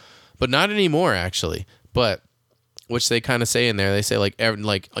around him. But not anymore actually. But which they kind of say in there. They say like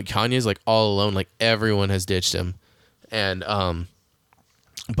like Kanye's like all alone, like everyone has ditched him. And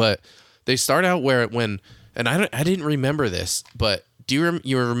but they start out and I didn't remember this, but do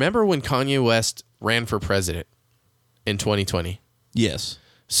you remember when Kanye West ran for president in 2020? Yes.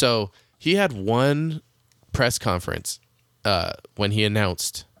 So he had one press conference when he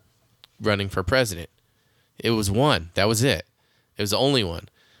announced running for president. It was one. That was it. It was the only one.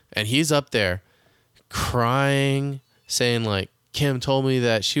 And he's up there crying, saying like, Kim told me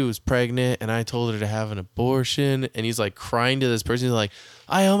that she was pregnant and I told her to have an abortion. And he's like crying to this person. He's like,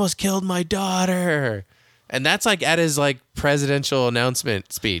 I almost killed my daughter. And that's like at his like presidential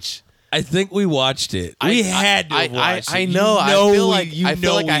announcement speech. I think we watched it. We had to have watched it. I know. I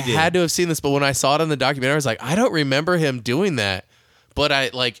feel like I had to have seen this, but when I saw it on the documentary, I was like, I don't remember him doing that. But I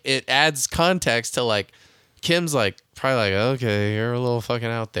like it adds context to like Kim's like probably like, okay, you're a little fucking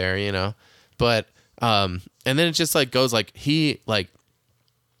out there, you know. But and then it just like goes like he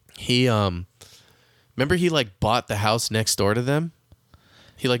remember he like bought the house next door to them.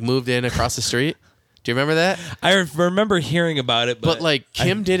 He like moved in across the street. Do you remember that? I remember hearing about it, but like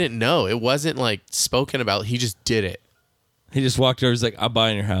Kim didn't know. It wasn't like spoken about. He just did it. He just walked over. He's like, "I'm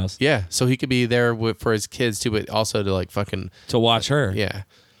buying your house." Yeah, so he could be there for his kids too, but also to like fucking to watch her. Yeah,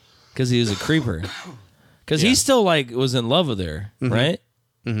 because he was a creeper. Because he still like was in love with her, right?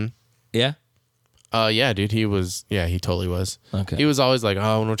 Mm-hmm. Yeah. Yeah, dude. He was. Yeah, he totally was. Okay. He was always like, "Oh,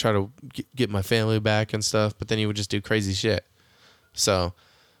 I want to try to get my family back and stuff," but then he would just do crazy shit. So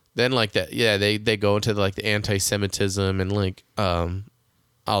then like that, yeah, they go into like the anti-Semitism and like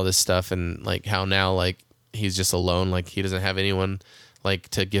all this stuff and like how now like he's just alone, like he doesn't have anyone like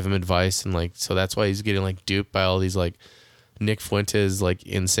to give him advice and like so that's why he's getting like duped by all these like Nick Fuentes like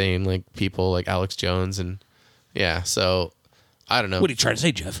insane like people like Alex Jones and yeah. So I don't know. What are you trying to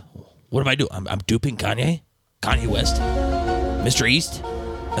say, Jeff? What am I doing? I'm duping Kanye West, Mr. East,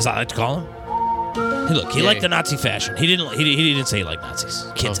 as I like to call him. Hey, look, he liked the Nazi fashion. He didn't say he liked Nazis.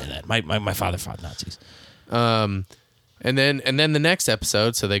 Can't say that. My father fought Nazis. And then the next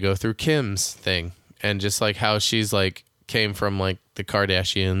episode, so they go through Kim's thing and just like how she's like came from like the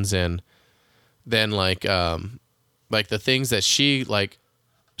Kardashians and then like like the things that she like,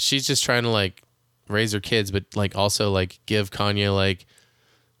 she's just trying to like raise her kids, but like also like give Kanye like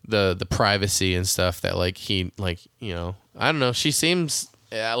the privacy and stuff that like he like, you know, I don't know. She seems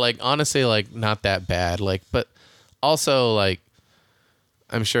like honestly like not that bad, like, but also like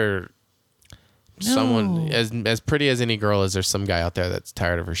I'm sure someone as pretty as any girl is, there's some guy out there that's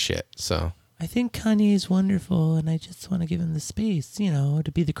tired of her shit. So I think Kanye is wonderful, and I just want to give him the space, you know,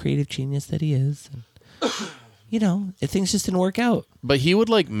 to be the creative genius that he is. And, you know, things just didn't work out. But he would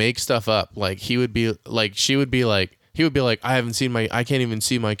like make stuff up. Like he would be like, she would be like, he would be like, I can't even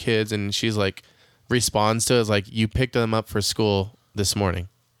see my kids. And she's like, responds to it as like, you picked them up for school this morning.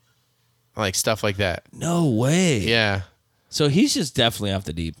 Like stuff like that. No way. Yeah. So he's just definitely off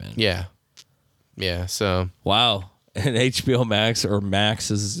the deep end. Yeah. Yeah. So. Wow. And HBO Max or Max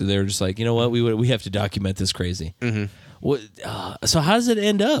they're just like, you know what, we have to document this crazy. Mm-hmm. What? So how does it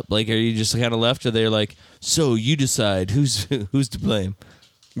end up? Like, are you just kind of left, or they're like, so you decide who's to blame?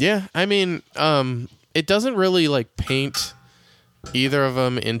 Yeah, I mean, it doesn't really like paint either of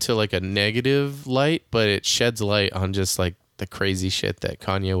them into like a negative light, but it sheds light on just like the crazy shit that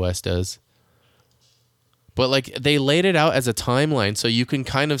Kanye West does. But like they laid it out as a timeline, so you can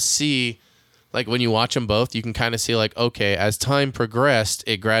kind of see. Like when you watch them both, you can kind of see like, okay, as time progressed,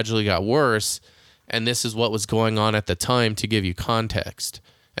 it gradually got worse. And this is what was going on at the time to give you context.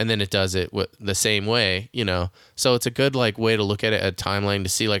 And then it does it the same way, you know? So it's a good like way to look at it, a timeline to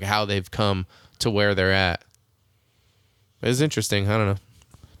see like how they've come to where they're at. It's interesting. I don't know.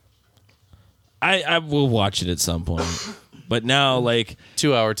 I will watch it at some point. But now, like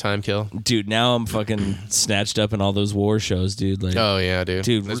 2-hour time kill, dude. Now I'm fucking snatched up in all those war shows, dude. Like, oh yeah, dude.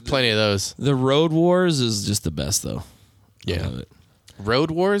 There's plenty of those. The Road Wars is just the best, though. Yeah,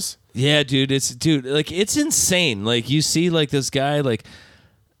 Road Wars. Yeah, dude. It's insane. Like you see, like this guy, like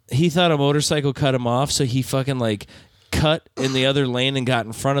he thought a motorcycle cut him off, so he fucking like cut in the other lane and got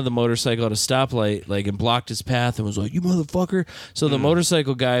in front of the motorcycle at a stoplight, like, and blocked his path and was like, "You motherfucker!" So the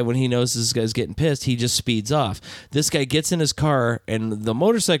motorcycle guy, when he knows this guy's getting pissed, he just speeds off. This guy gets in his car, and the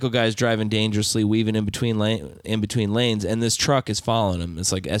motorcycle guy's driving dangerously, weaving in between lanes, and this truck is following him.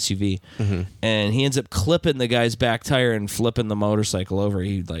 It's like SUV, and he ends up clipping the guy's back tire and flipping the motorcycle over.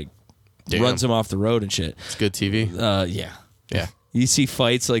 He like runs him off the road and shit. It's good TV. Yeah. You see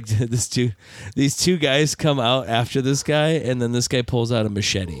fights like these two guys come out after this guy, and then this guy pulls out a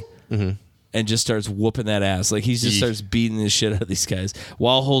machete and just starts whooping that ass. Like he just starts beating the shit out of these guys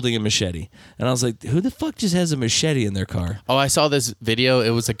while holding a machete. And I was like, who the fuck just has a machete in their car? Oh, I saw this video. It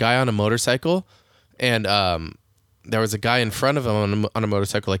was a guy on a motorcycle, and there was a guy in front of him on a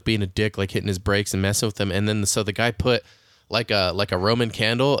motorcycle, like being a dick, like hitting his brakes and messing with him. And then so the guy put like a Roman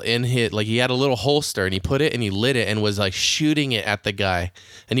candle in his, like he had a little holster, and he put it and he lit it and was like shooting it at the guy.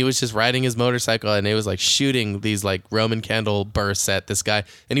 And he was just riding his motorcycle, and it was like shooting these like Roman candle bursts at this guy,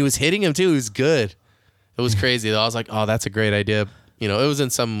 and he was hitting him too. It was good. It was crazy though. I was like, oh, that's a great idea. You know, it was in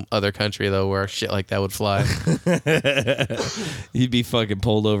some other country though where shit like that would fly. You'd be fucking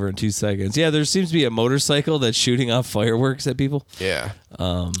pulled over in 2 seconds. Yeah, there seems to be a motorcycle that's shooting off fireworks at people. Yeah.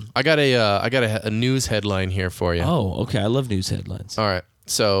 I got a news headline here for you. Oh, okay. I love news headlines. All right.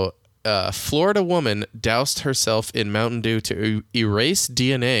 So, Florida woman doused herself in Mountain Dew to erase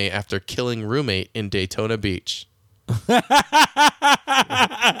DNA after killing roommate in Daytona Beach.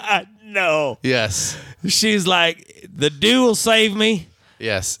 No. Yes. She's like, the dew will save me.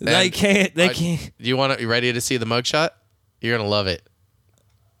 Yes. They can't. You ready to see the mugshot? You're going to love it.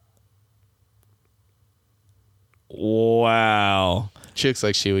 Wow. She looks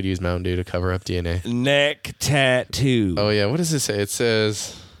like she would use Mountain Dew to cover up DNA. Neck tattoo. Oh, yeah. What does it say? It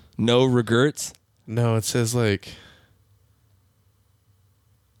says... No regrets? No, it says like...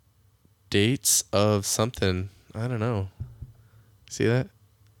 dates of something. I don't know. See that?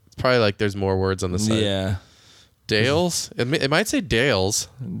 It's probably like there's more words on the side. Yeah. Dale's? It might say Dale's.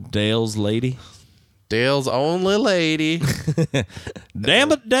 Dale's lady. Dale's only lady.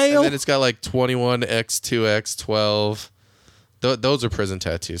 Damn it, Dale. And then it's got like 21X2X12. Those are prison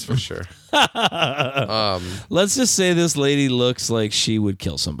tattoos for sure. Let's just say this lady looks like she would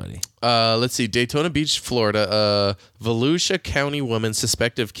kill somebody. Let's see. Daytona Beach, Florida. Volusia County woman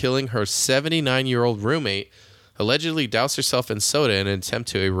suspected of killing her 79-year-old roommate allegedly doused herself in soda in an attempt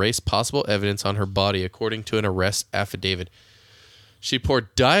to erase possible evidence on her body, according to an arrest affidavit. She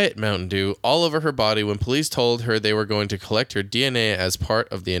poured Diet Mountain Dew all over her body when police told her they were going to collect her DNA as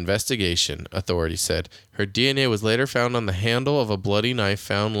part of the investigation, authorities said. Her DNA was later found on the handle of a bloody knife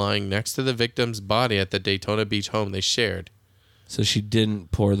found lying next to the victim's body at the Daytona Beach home they shared. So she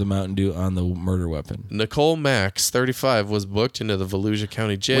didn't pour the Mountain Dew on the murder weapon. Nicole Max, 35, was booked into the Volusia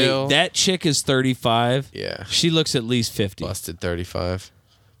County Jail. Wait, that chick is 35? Yeah. She looks at least 50. Busted 35.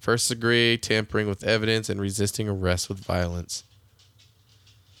 First degree, tampering with evidence, and resisting arrest with violence.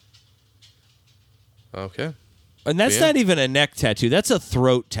 Okay. And that's not even a neck tattoo. That's a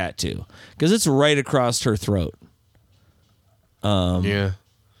throat tattoo. Because it's right across her throat. Yeah.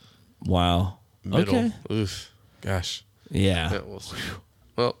 Wow. Middle. Okay. Oof. Gosh. Yeah.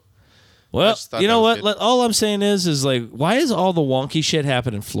 Well, you know what? All I'm saying is like, why is all the wonky shit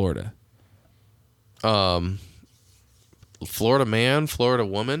happen in Florida? Florida man, Florida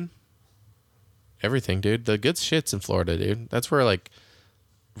woman, everything, dude. The good shit's in Florida, dude. That's where like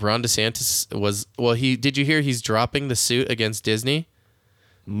Ron DeSantis was. Well, did you hear he's dropping the suit against Disney?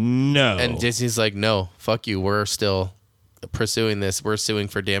 No. And Disney's like, no, fuck you. We're still pursuing this. We're suing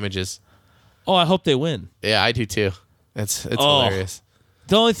for damages. Oh, I hope they win. Yeah, I do too. It's hilarious.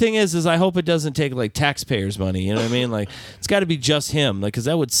 The only thing is I hope it doesn't take like taxpayers' money. You know what I mean? Like it's got to be just him, like because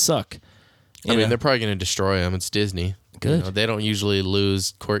that would suck. I mean, they're probably going to destroy him. It's Disney. Good. You know, they don't usually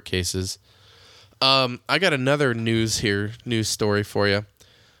lose court cases. I got another news story for you.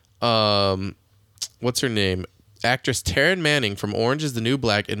 What's her name? Actress Taryn Manning from Orange is the New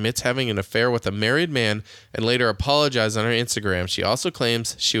Black admits having an affair with a married man and later apologized on her Instagram. She also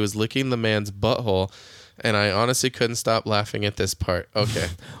claims she was licking the man's butthole, and I honestly couldn't stop laughing at this part. Okay.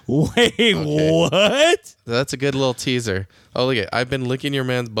 Wait, okay. What? That's a good little teaser. Oh, look at I've been licking your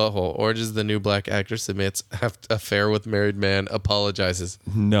man's butthole. Orange is the New Black actress admits affair with married man, apologizes.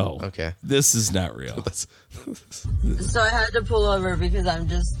 No. Okay. This is not real. So I had to pull over because I'm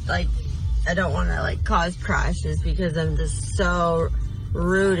just like, I don't want to like cause crashes because I'm just so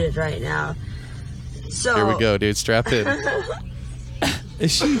rooted right now. So here we go, dude. Strap in.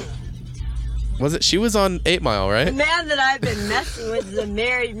 Is she? Was it? She was on 8 Mile, right? The man that I've been messing with is a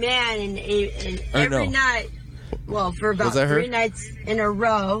married man, and every night, well, for about 3 nights in a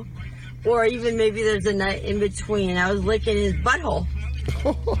row, or even maybe there's a night in between, I was licking his butthole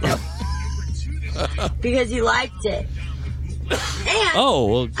because he liked it. And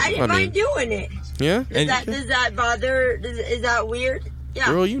I didn't mind doing it. Yeah. Does that bother? Is that weird? Yeah.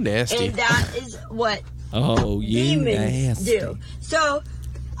 Girl, you nasty. And that is what you demons do. So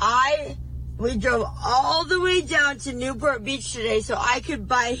we drove all the way down to Newport Beach today so I could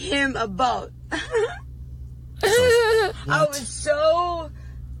buy him a boat. I was so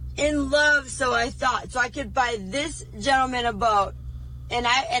in love, so I thought, so I could buy this gentleman a boat. And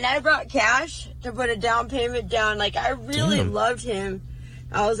I brought cash to put a down payment down. Like, I really loved him.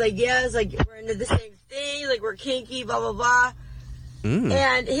 I was like, yes, like, we're into the same thing. Like, we're kinky, blah, blah, blah.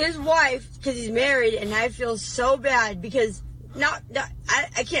 And his wife, because he's married, and I feel so bad because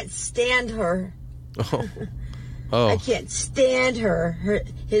I can't stand her. I can't stand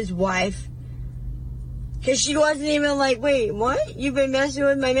his wife. Because she wasn't even like, wait, what? You've been messing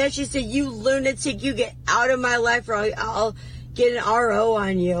with my man? She said, you lunatic, you get out of my life or I'll get an RO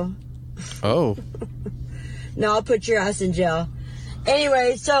on you. Oh. No, I'll put your ass in jail.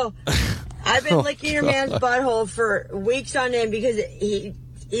 Anyway, so I've been licking your man's butthole for weeks on end because he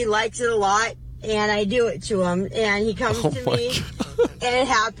likes it a lot, and I do it to him, and he comes to me, and it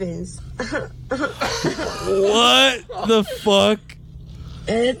happens. What the fuck?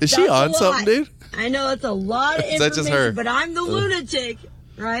 Is she on something, dude? I know it's a lot of information, just her? But I'm the lunatic,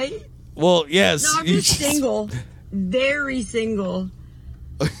 right? Well, yes. No, I'm just single. Very single.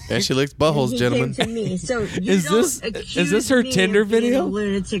 And she licks buttholes, gentlemen. Came to me. So is this her Tinder video?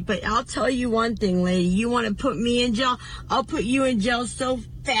 Lunatic, but I'll tell you one thing, lady. You want to put me in jail? I'll put you in jail so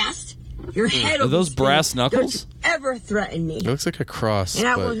fast. Your head will Are those brass knuckles? Don't you ever threaten me. It looks like a cross. And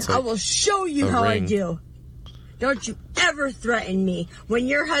I will show you how I do. Don't you ever threaten me. When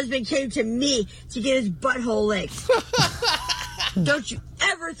your husband came to me to get his butthole licked. Don't you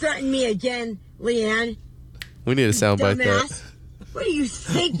ever threaten me again, Leanne. We need a soundbite that. What are you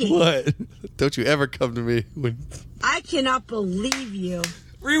thinking? What? Don't you ever come to me when... I cannot believe you.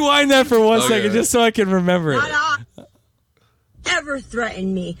 Rewind that for 1 second just so I can remember it. Ever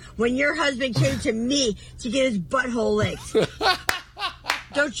threaten me when your husband came to me to get his butthole licked.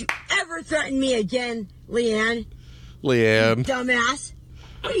 Don't you ever threaten me again, Leanne. Leanne. Dumbass.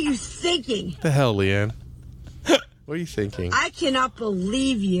 What are you thinking? The hell, Leanne? What are you thinking? I cannot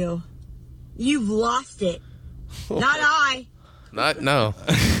believe you. You've lost it. Not I. Not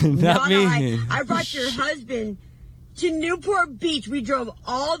me. I brought your husband to Newport Beach. We drove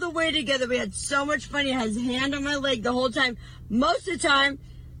all the way together. We had so much fun. He had his hand on my leg the whole time. Most of the time,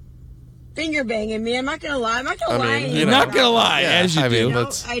 finger banging me. I'm not gonna lie. I'm not gonna lie. You're not gonna lie, as you do.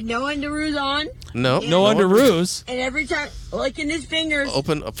 I had no underoos on. No underoos. And every time, licking his fingers.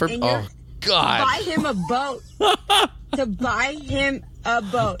 Open for. Oh God. Buy him a boat. To buy him a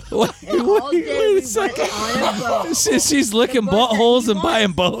boat. What? And all day we went on a boat. She's licking buttholes and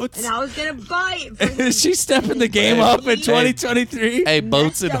buying boats. And I was gonna buy it for him. Is she stepping the game up in 2023? Hey,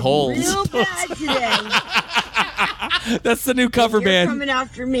 boats and holes. Real bad today. That's the new cover You're band. coming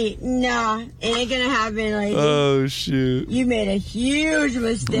after me. Nah, it ain't gonna happen like Oh, shoot. You made a huge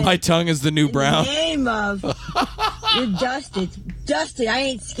mistake. My tongue is the new brown. In the name of you're dusted. Dusted. I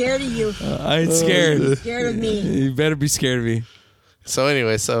ain't scared of you. I ain't scared. You're scared of me. You better be scared of me. So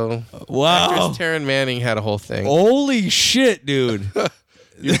anyway, wow. Actress Taryn Manning had a whole thing. Holy shit, dude.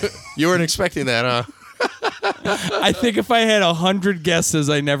 You weren't expecting that, huh? I think if I had 100 guesses,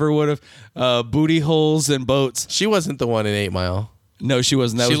 I never would have. Booty holes and boats. She wasn't the one in 8 Mile. No, she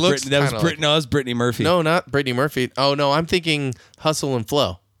wasn't. That was Brittany Murphy. No, not Brittany Murphy. Oh no, I'm thinking Hustle and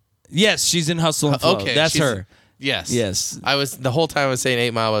Flow. Yes, she's in Hustle and Flow. Okay, that's her. Yes. I was the whole time I was saying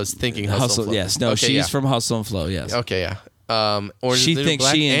 8 Mile. I was thinking Hustle and Flow. Yes, no, okay, she's from Hustle and Flow. Yes. Okay, yeah. Orange she is the New thinks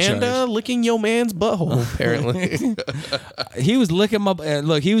Black she in and charge. Licking your man's butthole. Apparently, he was licking my.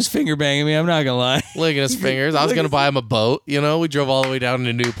 Look, he was finger banging me. I'm not gonna lie. Licking his fingers. I was gonna buy him a boat. You know, we drove all the way down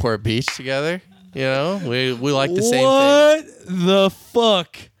to Newport Beach together. You know, we like the same thing. What the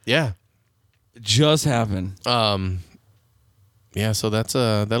fuck? Yeah, just happened. Yeah. So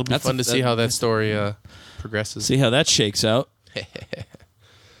that'll be fun to see how that story progresses. See how that shakes out. You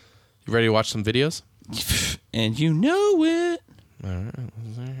ready to watch some videos? And you know it. All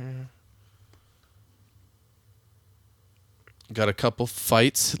right. Got a couple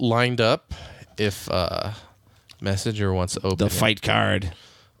fights lined up. If Messenger wants to open the fight card.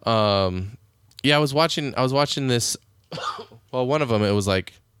 Yeah, I was watching this. Well, one of them it was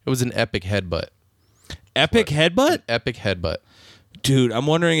an epic headbutt. Epic headbutt? Epic headbutt. Dude, I'm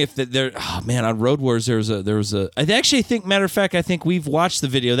wondering if there. Oh man, on Road Wars there was a. I actually think, matter of fact, I think we've watched the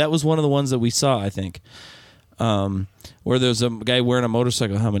video. That was one of the ones that we saw. I think, where there's a guy wearing a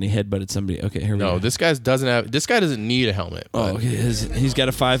motorcycle helmet. He headbutted somebody. Okay, here we go. No, this guy doesn't need a helmet. Oh, he's got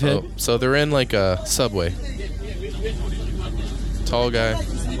a 5 hit. So they're in like a subway. Tall guy.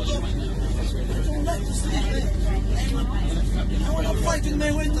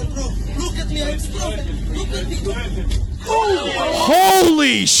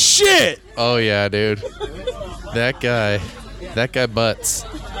 Holy shit! Oh yeah, dude. That guy butts.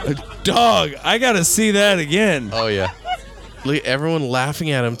 Dog, I gotta see that again. Oh yeah. Look at everyone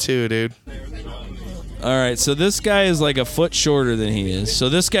laughing at him too, dude. All right, so this guy is like a foot shorter than he is. So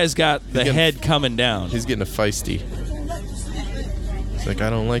this guy's got the head coming down. He's getting a feisty. He's like,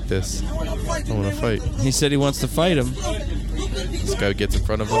 I don't like this. I want to fight. He said he wants to fight him. This guy gets in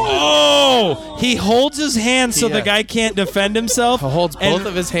front of him. Oh! He holds his hand so the guy can't defend himself. He holds both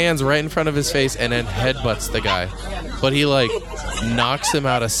of his hands right in front of his face and then headbutts the guy. But he knocks him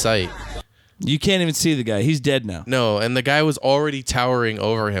out of sight. You can't even see the guy. He's dead now. No, and the guy was already towering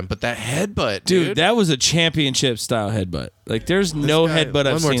over him. But that headbutt, dude. That was a championship style headbutt. Like, there's no headbutt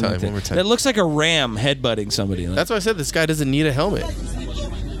I've seen like that. One more time. That looks like a ram headbutting somebody. That's why I said this guy doesn't need a helmet.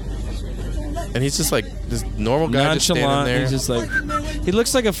 And he's just like this normal guy just standing there. He's just like, he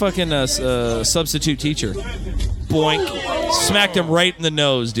looks like a fucking substitute teacher. Boink. Smacked him right in the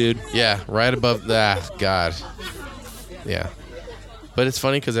nose, dude. Yeah, right above that. God. Yeah. But it's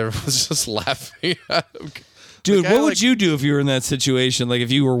funny because everyone's just laughing at him. Dude, what would you do if you were in that situation? Like, if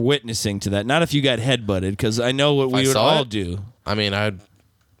you were witnessing to that? Not if you got headbutted, because I know what we would all do. I mean, I'd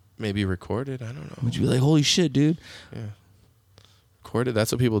maybe record it. I don't know. Would you be like, holy shit, dude? Yeah. Record it.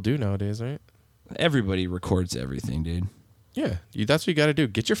 That's what people do nowadays, right? Everybody records everything, dude. Yeah. That's what you got to do.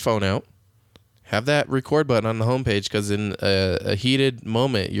 Get your phone out. Have that record button on the homepage, because in a heated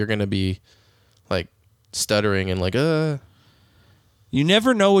moment, you're going to be, like, stuttering and like, You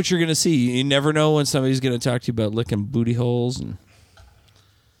never know what you're going to see. You never know when somebody's going to talk to you about licking booty holes. And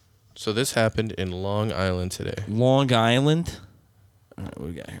so this happened in Long Island today. Long Island? All right, what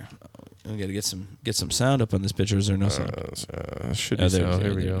do we got here? We got to get some sound up on this picture. Is there no sound? Should be sound.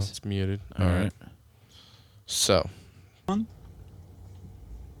 Here we go. It's muted. All right. So.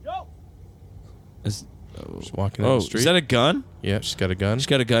 She's walking down the street. Is that a gun? Yeah, she's got a gun. She's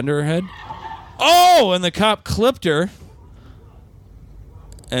got a gun to her head? Oh, and the cop clipped her.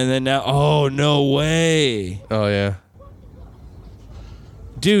 And then now, oh, no way. Oh, yeah.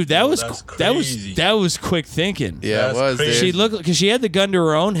 Dude, that was quick thinking. Yeah, it was. Dude. She looked, because she had the gun to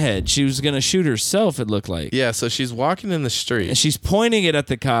her own head. She was gonna shoot herself. It looked like. Yeah, so she's walking in the street and she's pointing it at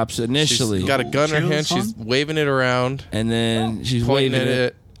the cops initially. She's got a gun in her hand. She's waving it around, and then she's pointing waving at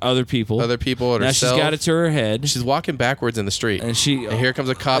it. other people. Other people or now herself. She's got it to her head. She's walking backwards in the street. And here comes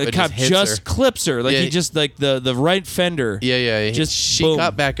a cop. The cop just clips her. Like, he just, like, the right fender. Yeah. She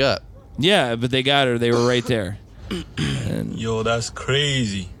got back up. Yeah, but they got her. They were right there. Yo, that's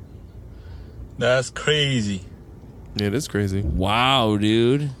crazy. That's crazy. Yeah, it is crazy. Wow,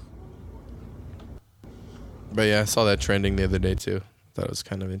 dude. But yeah, I saw that trending the other day too. Thought it was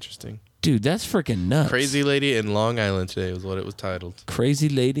kind of interesting. Dude, that's freaking nuts. Crazy lady in Long Island today was what it was titled. Crazy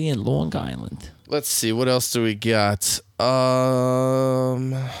lady in Long Island. Let's see, what else do we got? Is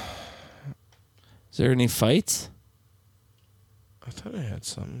there any fights? I thought I had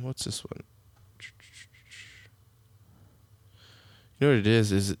something. What's this one? You know what it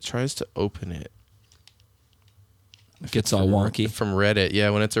is it tries to open it. It gets all wonky. From Reddit. Yeah,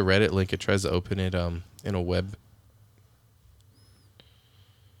 when it's a Reddit link, it tries to open it in a web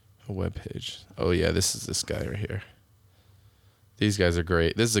page. Oh yeah, this is this guy right here. These guys are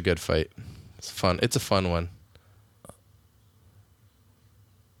great. This is a good fight. It's fun. It's a fun one.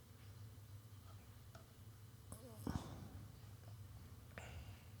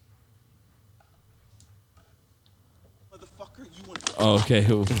 Oh, okay.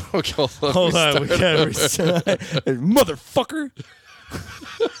 Okay, hold on. We gotta restart. Motherfucker.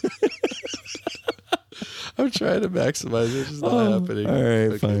 I'm trying to maximize it. It's just not happening. All right,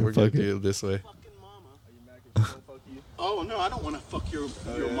 okay, fine. We're going to do it this way. Oh, no, I don't want to fuck your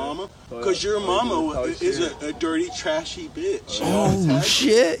mama. Because your mama is a dirty, trashy bitch. Oh,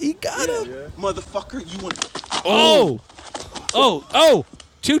 shit. He got him. Motherfucker, you want... Oh!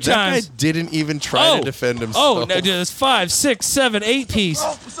 2 times. That guy didn't even try to defend himself. Oh, no, dude, it's 5, 6, 7, 8 piece. Oh,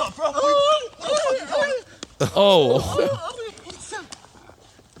 what's up, bro? Oh.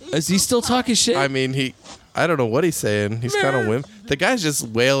 Is he still talking shit? I mean, I don't know what he's saying. He's kind of the guy's just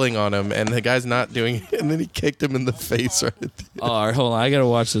wailing on him, and the guy's not doing it, and then he kicked him in the face right at the end. All right, hold on. I got to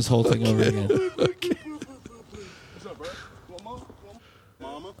watch this whole thing over again. Okay. What's up, bro?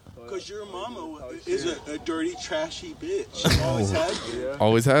 Mama? Because your mama is a dirty, trashy bitch. Always has been.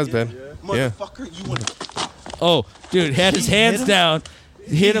 Always has been. Yeah. Motherfucker, you want... Oh, dude, had his hands down.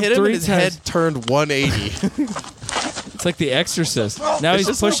 Hit him 3 and times. his head turned 180. It's like The Exorcist. Now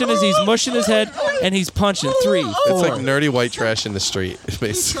he's pushing he's mushing his head, and he's punching 3, 4. It's like nerdy white trash in the street,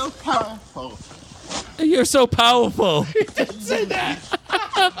 basically. So powerful. You're so powerful. He didn't say that.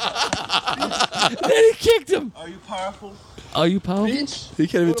 Then he kicked him. Are you powerful? Are you powerful? Bitch. He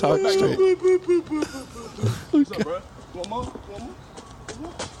can't even talk straight. What's up, bro? One more?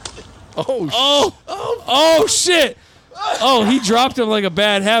 Oh, shit. Oh, he dropped him like a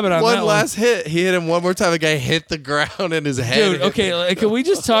bad habit on that one. One last hit. He hit him one more time. The guy hit the ground and his head. Dude, okay, like, can we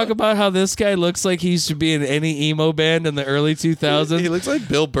just talk about how this guy looks like he should be in any emo band in the early 2000s? He looks like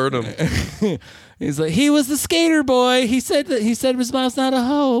Bill Burnham. He's like, he was the skater boy. He said his mom's not a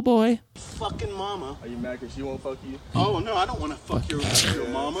hoe boy. Fucking mama. Are you mad because she won't fuck you? Oh, no, I don't want to fuck your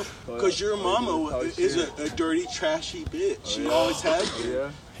mama. Because your mama is a dirty, trashy bitch. She always has been. Yeah.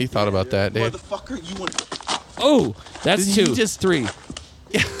 He thought about that, Dave. Motherfucker, you want... Oh, that's Did 2. he just 3.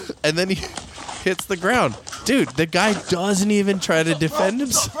 Yeah, and then he hits the ground. Dude, the guy doesn't even try to defend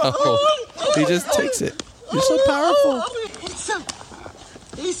himself. He just takes it. You're so powerful.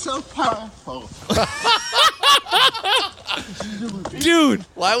 He's so powerful. Dude,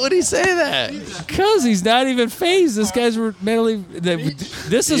 why would he say that? Because he's not even phased. This guy's mentally...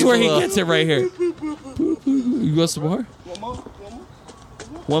 This is where he gets it right here. You want some more?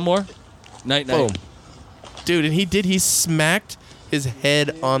 One more? Night. Boom. Dude, and he smacked his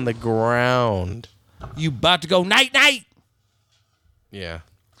head on the ground. You about to go night. Yeah.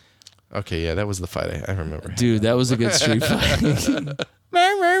 Okay, yeah, that was the fight I remember. Dude, that was a good street fight.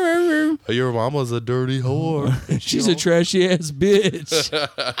 Your mama's a dirty whore. She's a trashy ass bitch.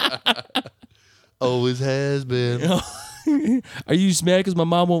 Always has been. Are you just mad because my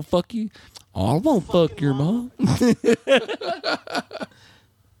mom won't fuck you? Oh, I won't fuck your mom.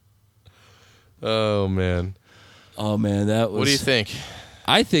 Oh, man. That was... What do you think?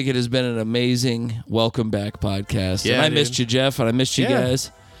 I think it has been an amazing welcome back podcast. Yeah, and I dude. missed you, Jeff, and I missed you guys.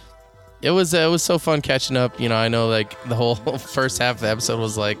 It was so fun catching up. You know, I know like the whole first half of the episode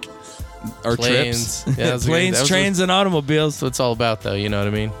was like our planes. trips. Yeah, Planes, trains, and automobiles. That's what it's all about, though. You know what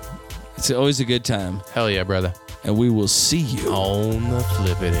I mean? It's always a good time. Hell yeah, brother. And we will see you on the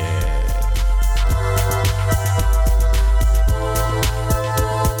flippity.